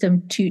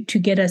system to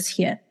get us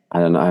here? I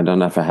don't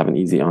know if I have an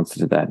easy answer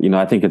to that.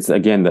 I think it's,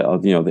 again,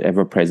 the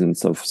ever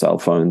presence of cell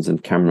phones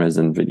and cameras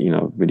and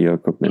video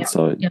equipment.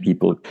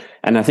 People,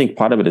 and I think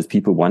part of it is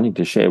people wanting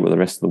to share with the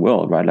rest of the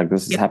world, right? Like,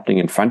 this is happening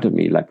in front of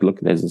me. Like,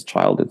 look, there's this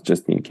child that's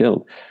just been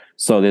killed.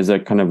 So there's a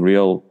kind of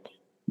real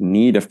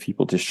need of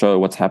people to show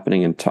what's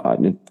happening and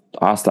to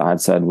ask the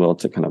outside world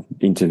to kind of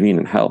intervene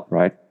and help,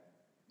 right?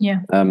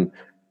 Yeah.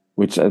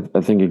 Which I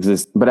think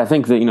exists. But I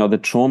think that, the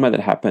trauma that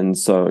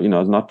happens, so,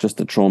 it's not just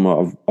the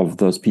trauma of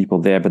those people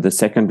there, but the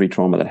secondary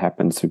trauma that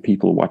happens to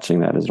people watching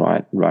that is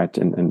right,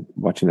 and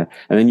watching that.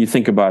 And then you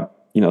think about,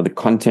 the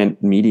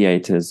content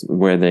mediators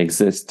where they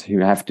exist, who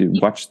have to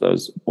watch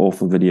those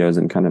awful videos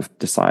and kind of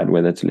decide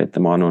whether to let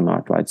them on or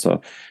not, right? So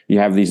you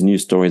have these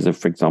news stories of,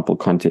 for example,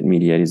 content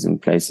mediators in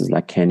places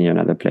like Kenya and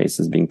other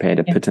places being paid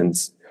a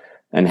pittance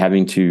and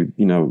having to,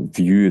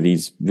 view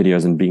these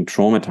videos and being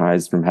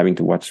traumatized from having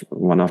to watch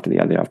one after the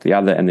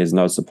other. And there's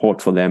no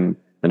support for them.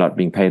 They're not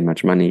being paid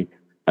much money.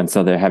 And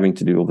so they're having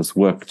to do all this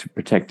work to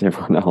protect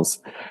everyone else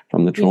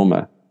from the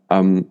trauma.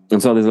 And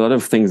so there's a lot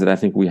of things that I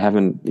think we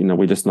haven't,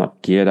 we're just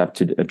not geared up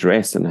to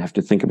address, and have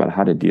to think about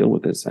how to deal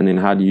with this. And then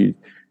how do you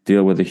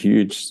deal with a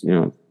huge,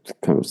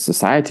 kind of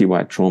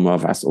society-wide trauma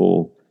of us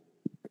all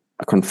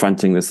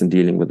confronting this and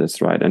dealing with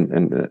this, right?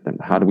 And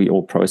how do we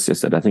all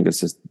process it? I think it's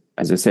just,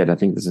 as I said, I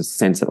think there's a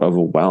sense of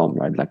overwhelm,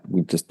 right? Like,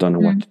 we just don't know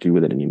what to do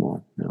with it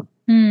anymore.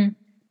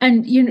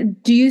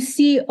 And, do you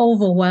see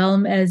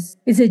overwhelm is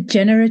it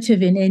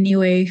generative in any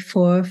way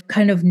for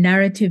kind of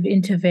narrative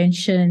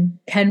intervention?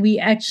 Can we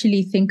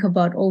actually think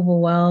about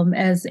overwhelm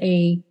as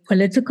a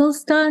political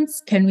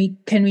stance? Can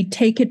we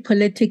take it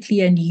politically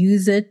and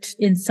use it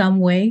in some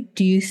way?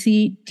 Do you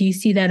see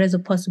that as a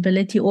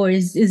possibility? Or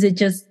is it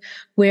just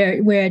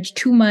we're at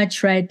too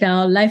much right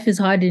now? Life is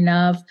hard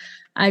enough.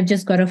 I've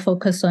just got to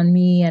focus on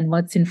me and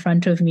what's in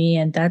front of me,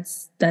 and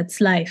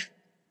that's life.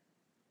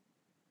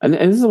 And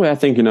this is where I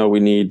think, we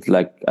need,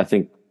 I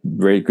think,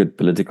 very good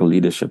political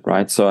leadership,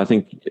 right? So I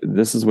think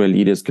this is where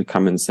leaders could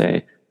come and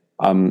say,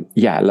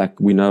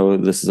 we know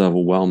this is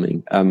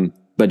overwhelming.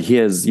 But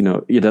here's,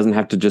 it doesn't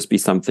have to just be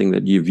something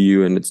that you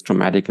view and it's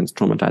traumatic and it's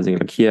traumatizing.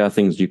 Like, here are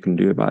things you can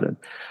do about it.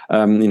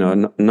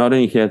 Not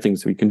only here are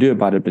things we can do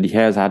about it, but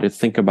here's how to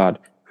think about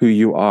who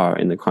you are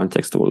in the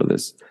context of all of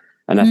this.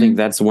 And I think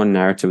that's one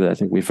narrative that I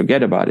think we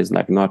forget about, is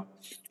like not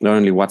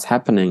only what's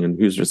happening and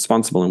who's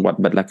responsible and what,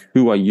 but like,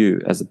 who are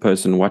you as a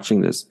person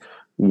watching this?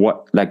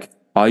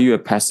 Are you a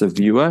passive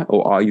viewer,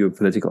 or are you a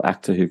political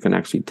actor who can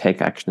actually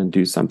take action and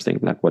do something?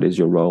 Like, what is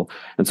your role?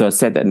 And so I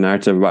said that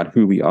narrative about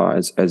who we are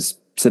as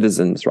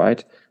citizens,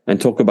 right? And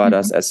talk about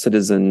us as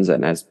citizens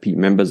and as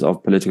members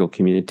of political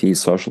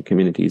communities, social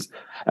communities,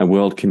 and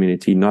world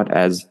community, not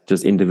as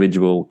just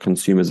individual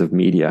consumers of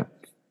media.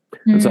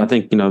 And so I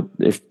think,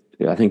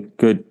 I think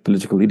good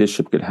political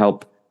leadership could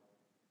help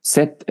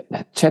set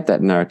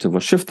that narrative or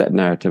shift that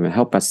narrative and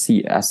help us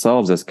see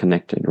ourselves as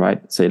connected,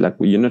 right? Say, like,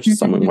 well, you're not just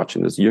someone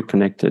watching this, you're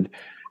connected.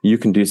 You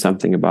can do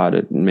something about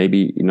it.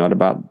 Maybe not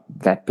about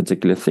that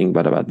particular thing,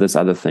 but about this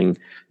other thing.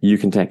 You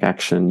can take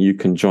action. You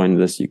can join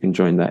this, you can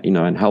join that,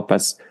 and help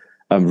us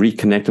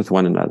reconnect with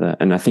one another.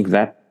 And I think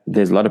that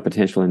there's a lot of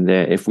potential in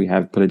there if we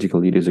have political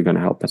leaders who are going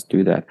to help us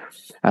do that.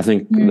 I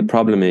think the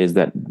problem is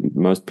that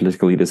most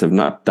political leaders have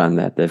not done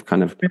that. They've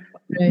kind of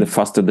they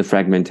fostered the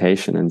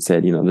fragmentation and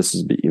said, this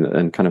is,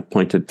 and kind of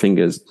pointed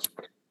fingers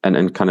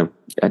and kind of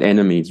at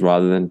enemies,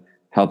 rather than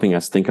helping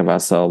us think of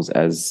ourselves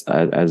as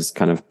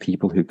kind of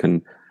people who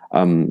can,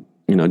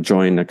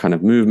 join a kind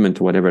of movement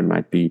or whatever it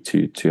might be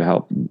to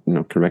help,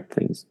 correct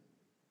things.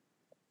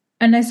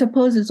 And I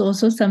suppose it's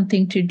also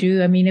something to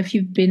do. I mean, if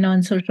you've been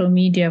on social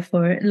media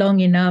for long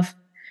enough,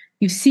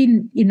 you've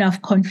seen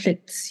enough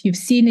conflicts, you've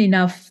seen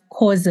enough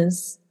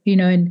causes,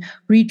 and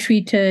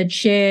retweeted,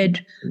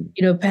 shared,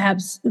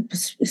 perhaps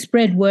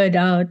spread word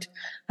out.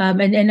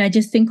 And I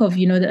just think of,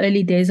 the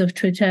early days of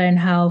Twitter and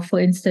how, for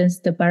instance,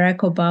 the Barack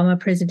Obama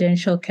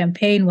presidential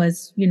campaign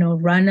was,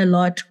 run a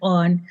lot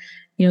on,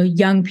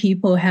 young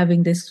people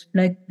having this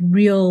like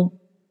real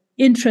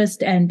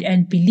interest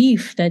and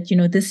belief that,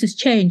 this is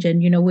change,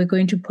 and, we're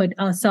going to put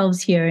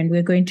ourselves here and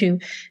we're going to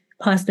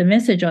pass the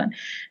message on.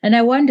 And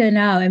I wonder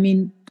now, I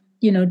mean,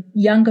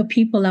 younger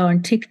people are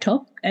on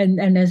TikTok,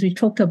 and as we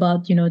talked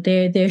about,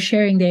 they're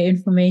sharing their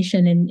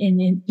information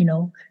in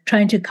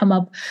trying to come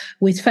up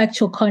with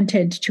factual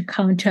content to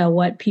counter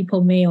what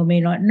people may or may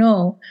not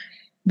know.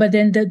 But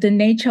then the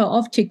nature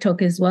of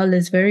TikTok as well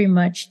is very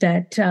much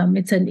that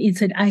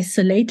it's an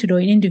isolated or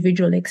an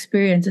individual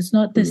experience. It's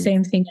not the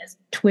same thing as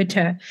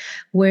Twitter,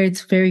 where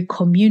it's very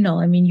communal.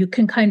 I mean, you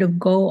can kind of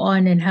go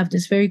on and have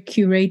this very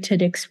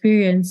curated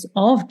experience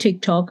of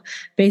TikTok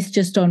based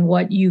just on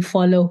what you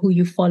follow, who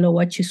you follow,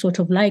 what you sort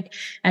of like,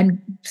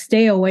 and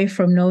stay away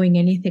from knowing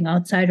anything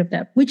outside of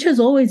that, which has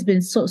always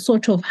been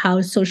sort of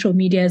how social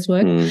media has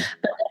worked.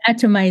 But the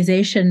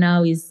atomization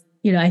now is,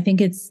 I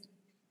think it's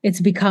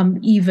become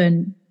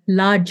even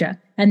larger.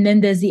 And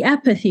then there's the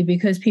apathy,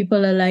 because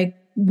people are like,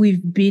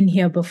 we've been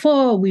here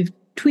before, we've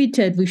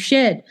tweeted, we've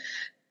shared,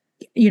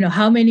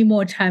 how many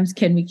more times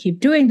can we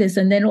keep doing this?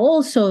 And then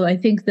also, I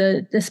think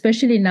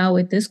especially now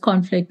with this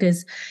conflict,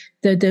 is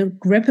the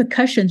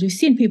repercussions. We've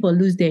seen people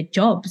lose their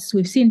jobs.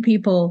 We've seen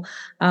people,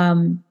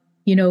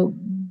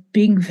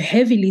 being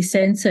heavily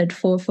censored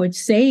for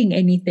saying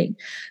anything.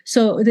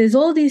 So there's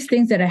all these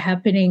things that are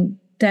happening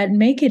that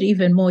make it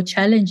even more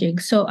challenging.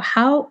 So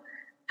how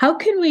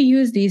can we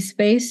use these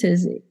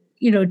spaces,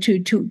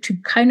 to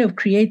kind of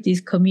create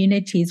these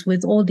communities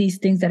with all these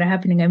things that are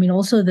happening? I mean,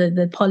 also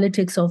the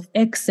politics of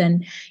X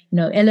and,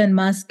 Elon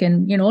Musk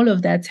and, all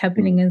of that's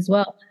happening as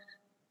well.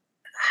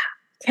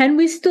 Can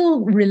we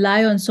still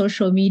rely on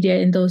social media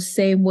in those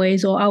same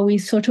ways, or are we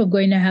sort of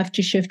going to have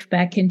to shift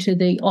back into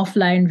the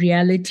offline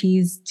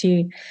realities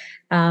to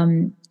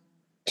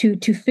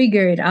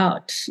figure it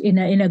out in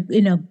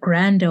a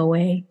grander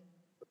way?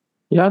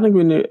 Yeah, I think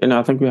we need, and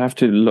I think we have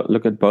to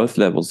look at both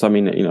levels. I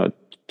mean,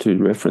 to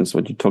reference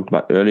what you talked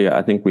about earlier,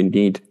 I think we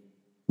need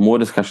more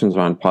discussions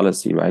around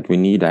policy, right? We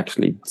need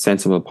actually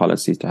sensible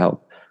policies to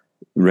help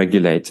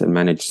regulate and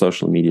manage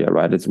social media,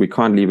 right? We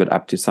can't leave it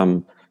up to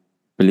some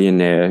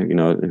billionaire,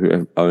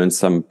 who owns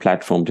some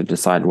platform to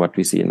decide what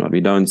we see and what we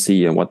don't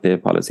see and what their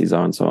policies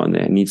are and so on.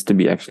 There needs to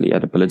be actually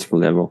at a political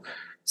level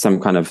some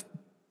kind of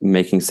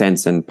making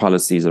sense and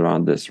policies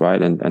around this,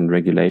 right? And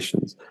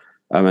regulations.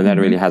 And that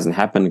really hasn't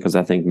happened, because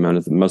I think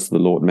most of the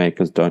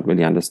lawmakers don't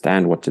really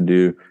understand what to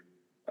do,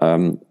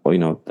 and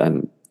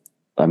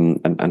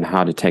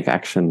how to take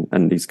action.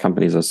 And these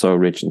companies are so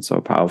rich and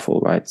so powerful,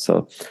 right?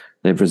 So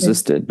they've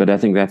resisted. But I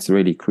think that's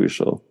really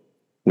crucial.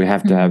 We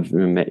have to have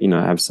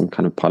some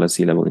kind of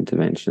policy level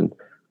intervention.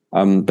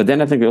 But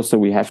then I think also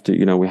we have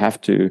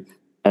to,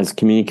 as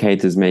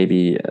communicators,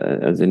 maybe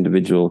as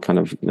individual kind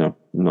of,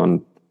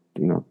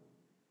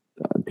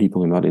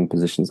 people who are not in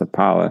positions of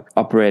power,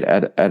 operate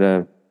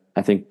at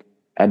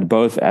at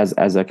both as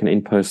like an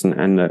in-person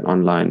and an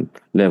online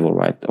level,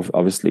 right?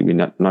 Obviously, we're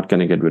not going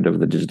to get rid of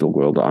the digital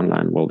world, the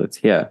online world that's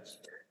here.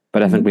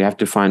 But I think we have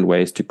to find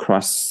ways to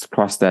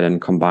cross that and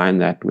combine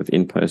that with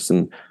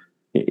in-person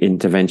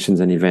interventions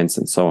and events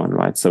and so on,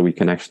 right? So we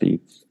can actually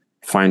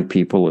find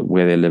people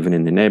where they're living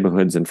in their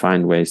neighborhoods and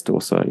find ways to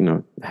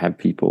also, have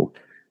people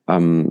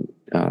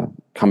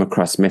come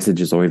across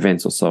messages or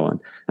events or so on.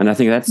 And I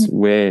think that's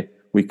where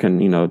we can,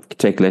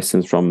 take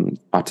lessons from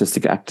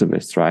artistic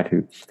activists, right?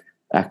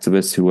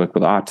 Activists who work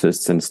with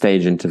artists and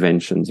stage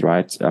interventions,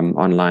 right?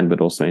 Online,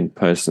 but also in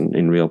person,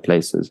 in real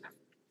places.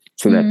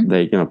 So that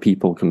they,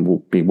 people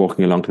can be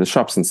walking along to the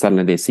shops and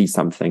suddenly they see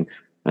something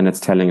and it's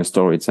telling a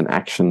story. It's an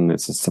action.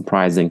 It's a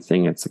surprising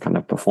thing. It's a kind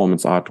of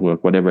performance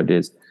artwork, whatever it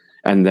is.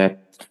 And that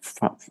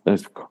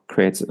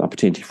creates an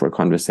opportunity for a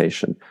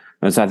conversation.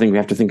 And so I think we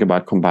have to think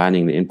about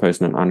combining the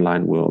in-person and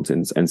online worlds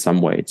in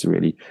some way to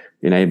really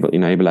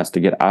enable us to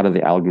get out of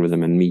the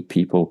algorithm and meet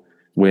people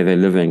where they're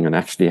living and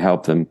actually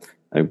help them,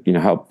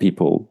 help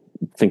people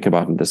think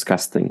about and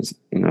discuss things,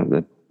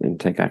 and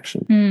take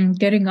action.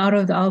 Getting out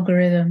of the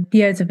algorithm.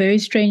 Yeah, it's a very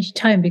strange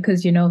time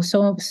because,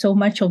 so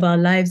much of our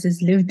lives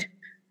is lived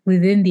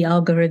within the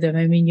algorithm.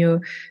 I mean,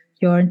 you're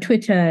on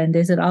Twitter and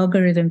there's an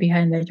algorithm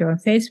behind that. You're on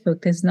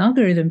Facebook, there's an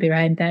algorithm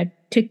behind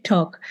that.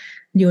 TikTok,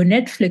 your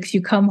Netflix,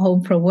 you come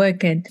home from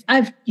work. And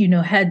I've,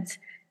 had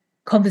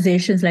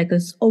conversations like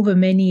this over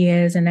many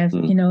years. And I've,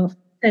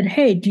 said,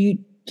 hey,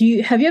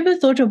 have you ever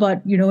thought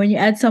about, when you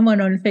add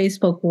someone on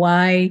Facebook,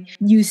 why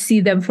you see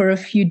them for a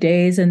few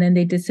days and then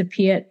they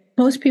disappear?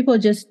 Most people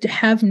just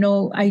have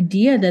no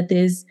idea that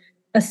there's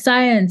a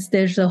science,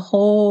 there's a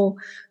whole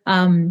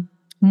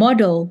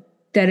model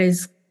that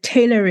is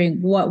tailoring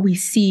what we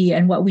see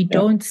and what we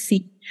don't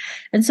see.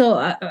 And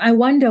so I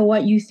wonder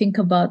what you think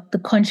about the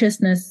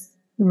consciousness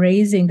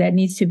raising that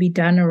needs to be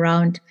done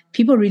around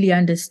people really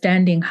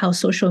understanding how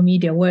social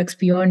media works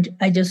beyond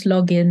I just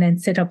log in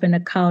and set up an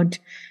account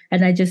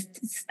and I just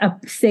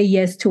say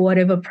yes to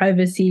whatever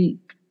privacy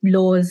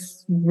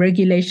laws,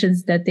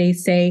 regulations that they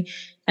say,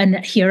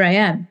 and here I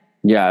am.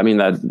 Yeah, I mean,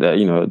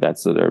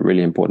 that's a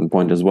really important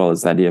point as well,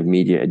 is the idea of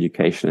media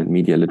education and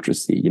media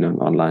literacy,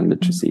 online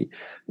literacy.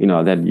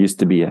 That used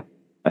to be a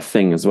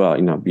thing as well,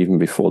 even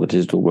before the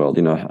digital world,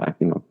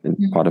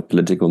 part of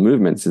political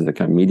movements is the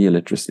kind of media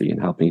literacy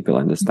and helping people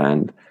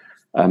understand.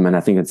 And I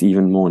think it's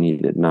even more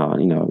needed now,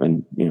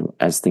 and,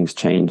 as things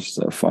change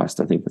so fast,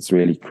 I think that's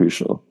really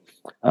crucial.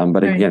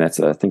 But again, that's,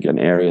 I think, an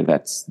area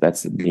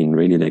that's been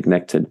really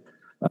neglected.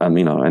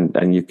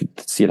 And you could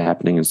see it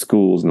happening in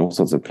schools and all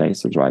sorts of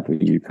places, right? Where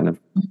you kind of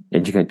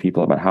educate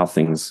people about how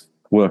things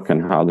work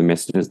and how the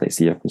messages they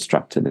see are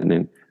constructed. And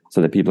then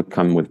so that people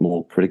come with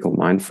more critical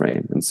mind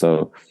frame. And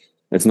so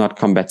it's not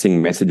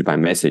combating message by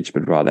message,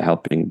 but rather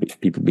helping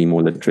people be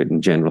more literate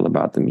in general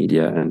about the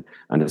media and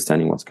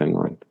understanding what's going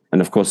on. And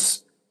of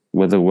course,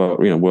 with the world,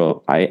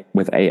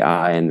 with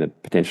AI and the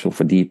potential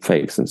for deep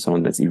fakes and so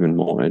on, that's even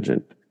more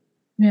urgent.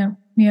 Yeah.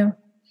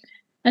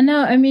 And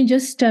now, I mean,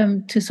 just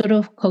to sort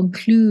of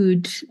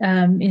conclude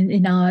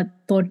in our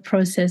thought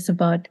process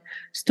about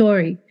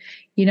story,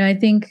 I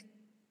think,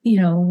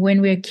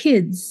 when we're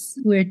kids,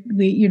 we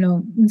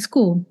in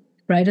school,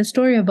 write a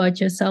story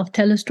about yourself,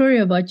 tell a story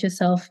about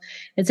yourself,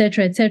 et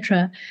cetera, et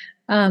cetera.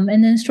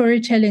 And then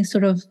storytelling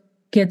sort of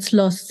gets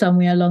lost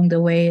somewhere along the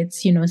way.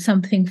 It's,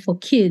 something for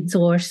kids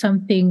or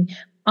something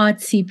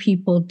artsy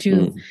people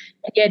do.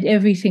 And yet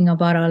everything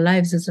about our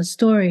lives is a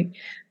story.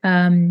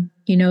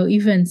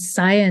 Even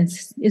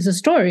science is a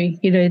story.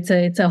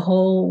 It's a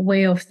whole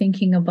way of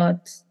thinking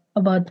about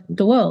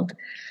the world.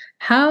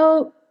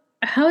 How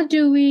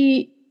do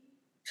we,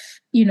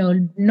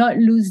 not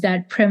lose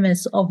that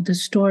premise of the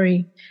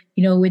story,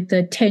 with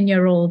the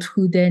 10-year-old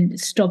who then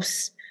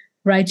stops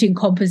writing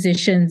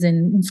compositions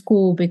in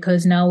school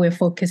because now we're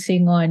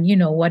focusing on,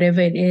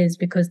 whatever it is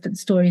because the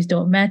stories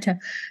don't matter.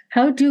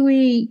 How do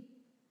we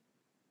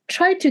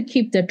try to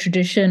keep the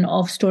tradition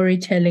of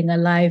storytelling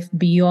alive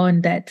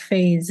beyond that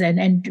phase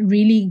and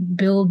really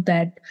build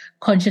that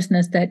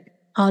consciousness that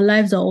our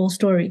lives are all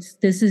stories.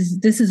 This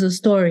is a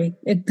story.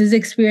 This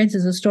experience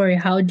is a story.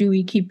 How do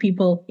we keep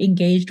people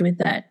engaged with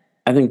that?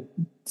 I think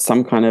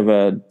some kind of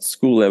a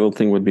school level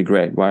thing would be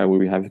great. Why would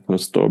we have kind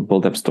of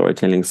build up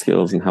storytelling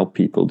skills and help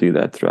people do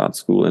that throughout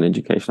school and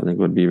education? I think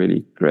would be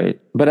really great.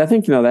 But I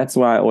think, that's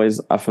why I always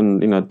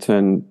often,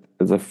 turn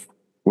as a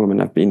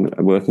woman I've been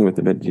working with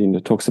a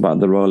bit, talks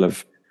about the role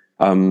of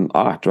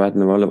art, right?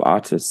 And the role of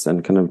artists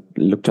and kind of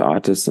look to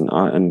artists and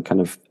art and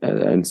kind of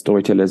and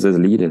storytellers as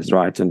leaders,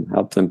 right? And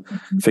help them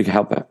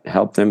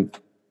help them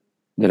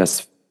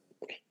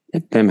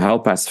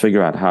help us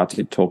figure out how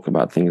to talk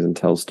about things and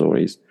tell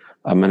stories.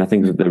 And I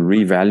think that the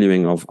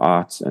revaluing of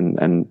art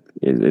and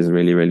is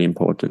really, really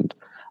important.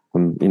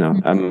 And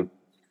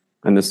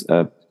this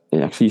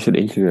actually you should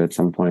interview at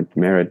some point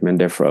Merit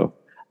Mendefro,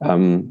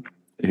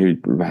 who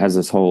has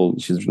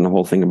she's written a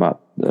whole thing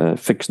about the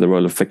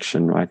role of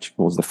fiction, right? She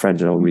calls the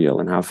fragile real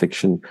and how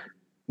fiction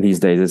these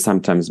days is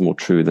sometimes more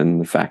true than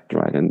the fact,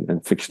 right?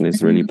 And fiction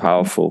is really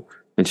powerful.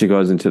 And she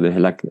goes into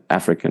the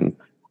African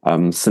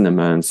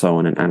cinema and so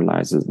on, and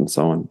analyzes and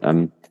so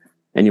on.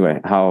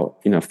 Anyway, how,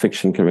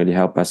 fiction can really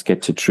help us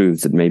get to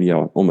truths that maybe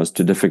are almost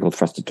too difficult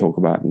for us to talk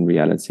about in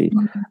reality,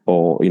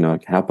 or,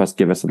 help us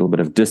give us a little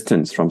bit of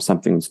distance from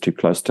something that's too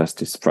close to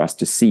us for us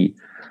to see.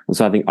 And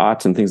so I think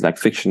art and things like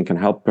fiction can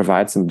help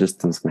provide some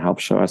distance, can help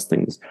show us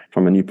things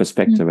from a new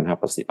perspective and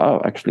help us see,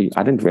 oh, actually,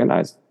 I didn't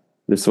realize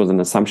this was an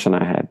assumption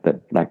I had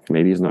that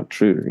maybe is not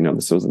true.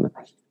 This was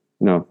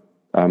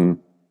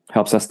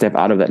helps us step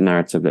out of that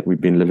narrative that we've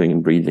been living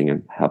and breathing,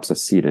 and helps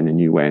us see it in a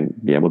new way and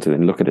be able to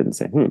then look at it and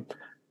say,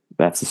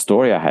 that's a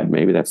story I had.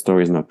 Maybe that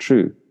story is not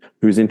true.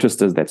 Whose interest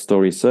does that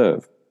story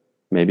serve?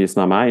 Maybe it's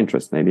not my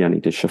interest. Maybe I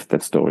need to shift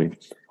that story.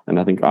 And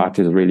I think art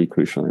is really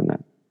crucial in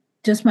that.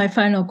 Just my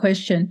final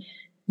question.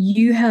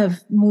 You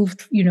have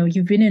moved,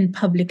 you've been in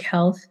public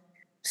health,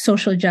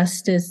 social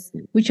justice,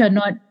 which are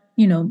not,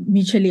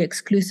 mutually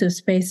exclusive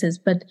spaces.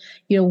 But,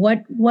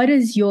 what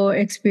is your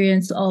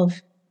experience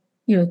of,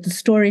 the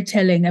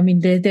storytelling? I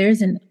mean,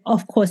 there's an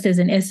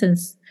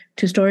essence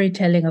to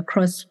storytelling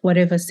across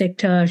whatever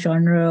sector,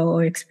 genre,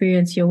 or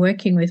experience you're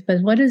working with.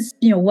 But what is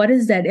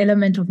that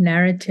element of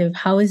narrative?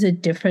 How is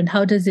it different?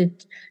 How does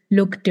it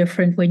look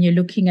different when you're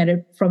looking at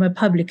it from a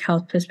public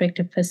health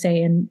perspective per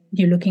se, and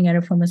you're looking at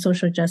it from a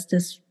social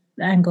justice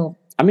angle?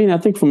 I mean, I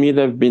think for me,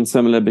 they've been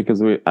similar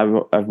because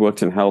I've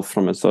worked in health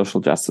from a social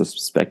justice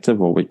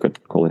perspective, or we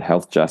could call it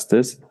health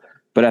justice.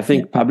 But I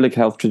think public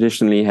health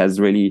traditionally has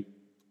really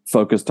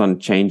focused on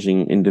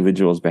changing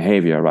individuals'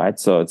 behavior, right?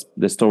 So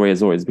the story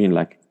has always been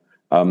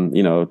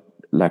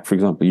for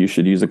example, you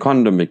should use a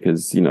condom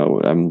because,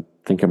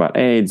 think about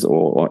AIDS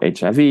or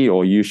HIV,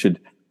 or you should,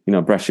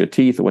 brush your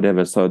teeth or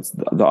whatever. So it's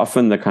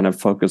often the kind of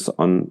focus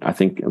on, I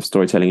think, of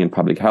storytelling in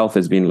public health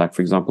has been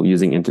for example,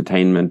 using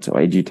entertainment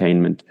or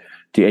edutainment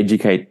to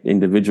educate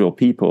individual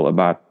people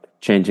about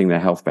changing their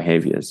health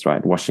behaviors,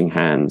 right? Washing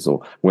hands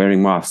or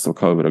wearing masks or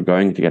COVID or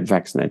going to get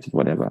vaccinated,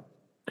 whatever,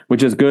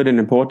 which is good and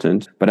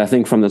important. But I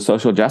think from the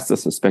social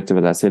justice perspective,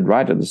 as I said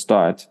right at the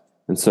start,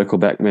 and circle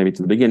back maybe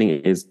to the beginning,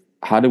 is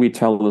how do we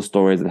tell the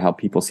stories that help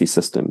people see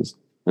systems?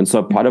 And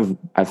so part of,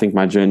 I think,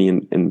 my journey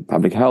in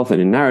public health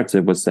and in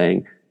narrative was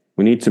saying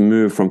we need to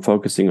move from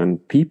focusing on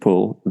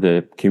people,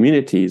 the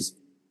communities,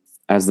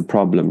 as the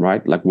problem,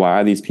 right? Why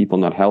are these people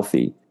not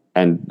healthy?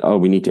 And,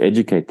 we need to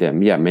educate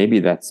them. Yeah, maybe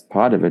that's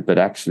part of it, but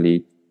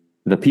actually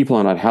the people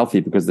are not healthy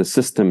because the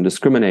system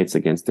discriminates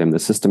against them. The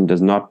system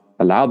does not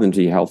allow them to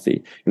be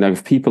healthy.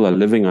 If people are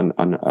living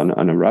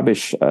on a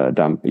rubbish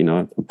dump,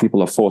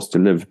 people are forced to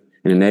live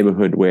in a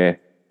neighborhood where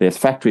there's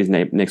factories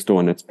next door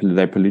and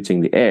they're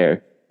polluting the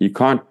air. You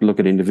can't look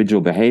at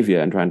individual behavior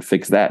and try and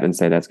fix that and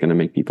say that's going to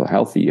make people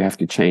healthy. You have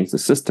to change the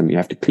system. You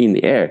have to clean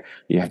the air.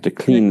 You have to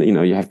clean,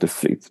 you have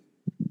to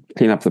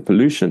clean up the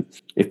pollution.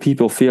 If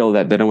people feel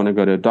that they don't want to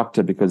go to a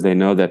doctor because they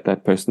know that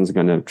that person's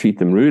going to treat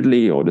them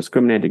rudely or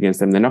discriminate against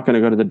them, they're not going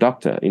to go to the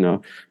doctor,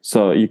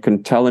 So you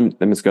can tell them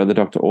they must go to the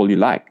doctor all you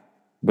like,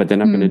 but they're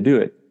not going to do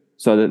it.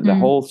 So the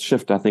whole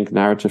shift, I think,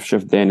 narrative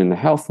shift then in the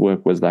health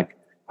work was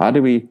how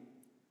do we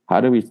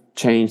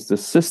change the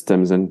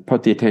systems and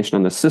put the attention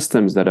on the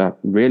systems that are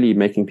really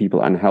making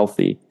people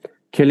unhealthy,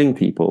 killing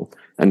people,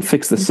 and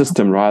fix the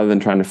system rather than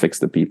trying to fix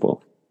the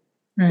people,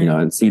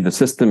 and see the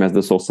system as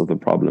the source of the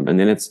problem. And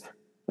then it's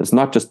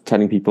not just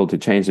telling people to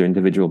change their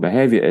individual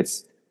behavior.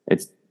 It's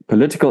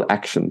political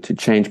action to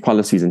change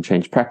policies and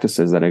change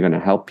practices that are going to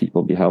help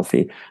people be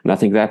healthy. And I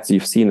think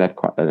you've seen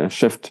that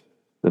shift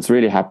that's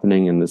really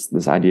happening in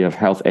this idea of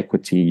health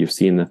equity. You've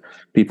seen the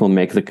people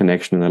make the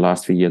connection in the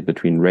last few years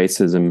between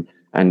racism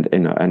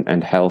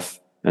and health,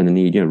 and the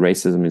need.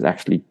 Racism is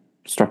actually,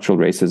 structural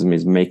racism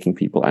is making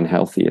people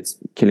unhealthy. It's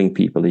killing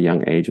people at a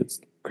young age. It's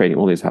creating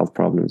all these health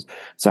problems.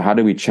 So how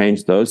do we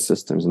change those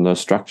systems and those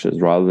structures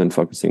rather than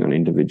focusing on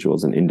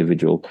individuals and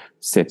individual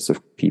sets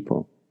of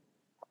people?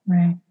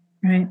 Right.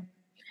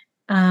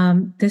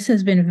 This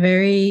has been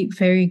very,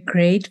 very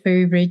great,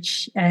 very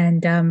rich,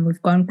 and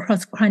we've gone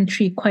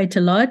cross-country quite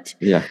a lot.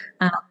 Yeah.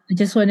 I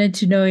just wanted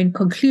to know, in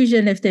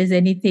conclusion, if there's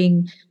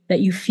anything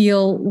that you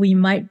feel we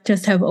might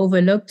just have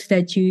overlooked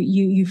that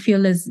you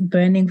feel is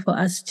burning for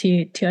us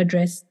to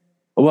address.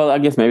 Well, I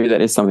guess maybe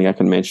that is something I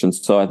can mention.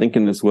 So I think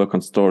in this work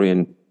on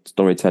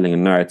storytelling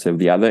and narrative,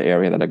 the other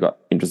area that I got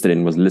interested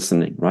in was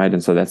listening, right?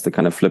 And so that's the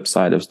kind of flip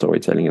side of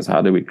storytelling, is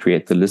how do we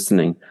create the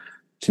listening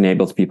to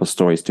enable people's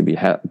stories to be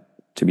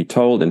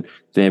told, and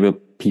to enable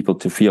people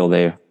to feel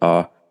they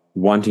are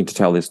wanting to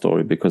tell their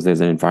story because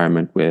there's an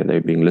environment where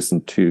they're being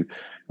listened to.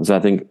 And so I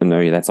think,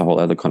 that's a whole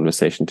other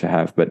conversation to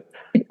have. But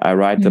I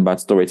write about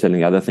storytelling.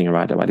 The other thing I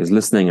write about is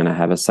listening, and I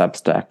have a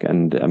Substack,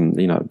 and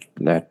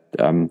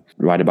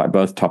write about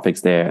both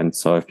topics there. And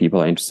so if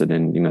people are interested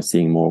in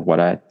seeing more of what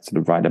I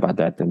sort of write about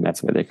that, then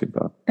that's where they could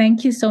go.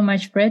 Thank you so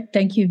much, Brett.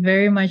 Thank you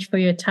very much for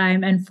your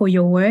time and for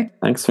your work.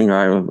 Thanks, Finger.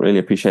 I really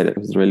appreciate it. It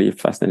was a really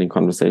fascinating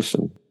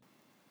conversation.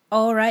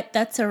 All right,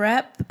 that's a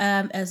wrap.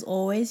 As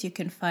always, you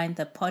can find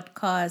the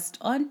podcast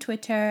on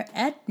Twitter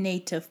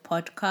 @Native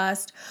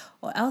Podcast,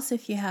 or else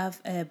if you have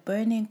a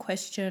burning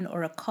question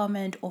or a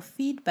comment or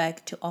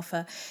feedback to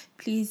offer,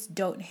 please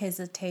don't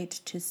hesitate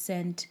to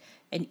send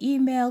an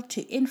email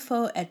to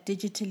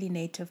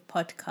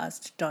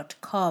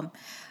info@digitalynativepodcast.com.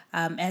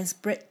 As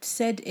Brett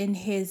said in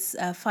his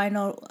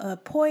final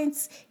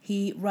points,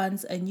 he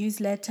runs a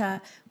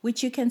newsletter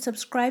which you can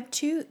subscribe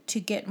to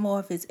get more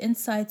of his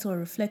insights or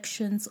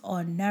reflections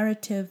on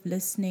narrative,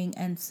 listening,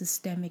 and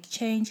systemic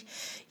change.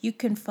 You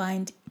can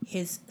find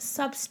his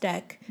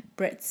Substack,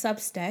 Brett's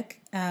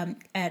Substack,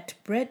 at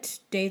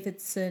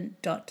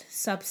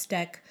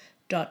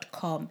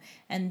brettdavidson.substack.com,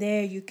 and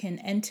there you can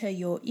enter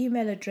your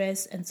email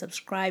address and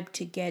subscribe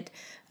to get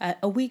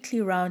a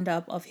weekly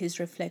roundup of his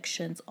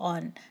reflections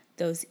on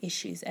those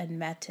issues and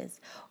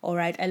matters. All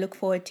right, I look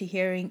forward to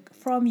hearing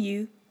from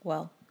you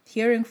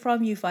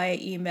via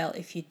email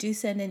if you do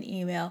send an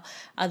email.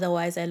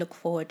 Otherwise, I look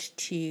forward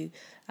to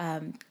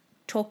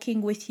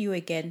talking with you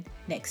again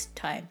next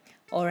time.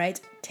 All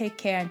right, take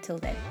care until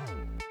then.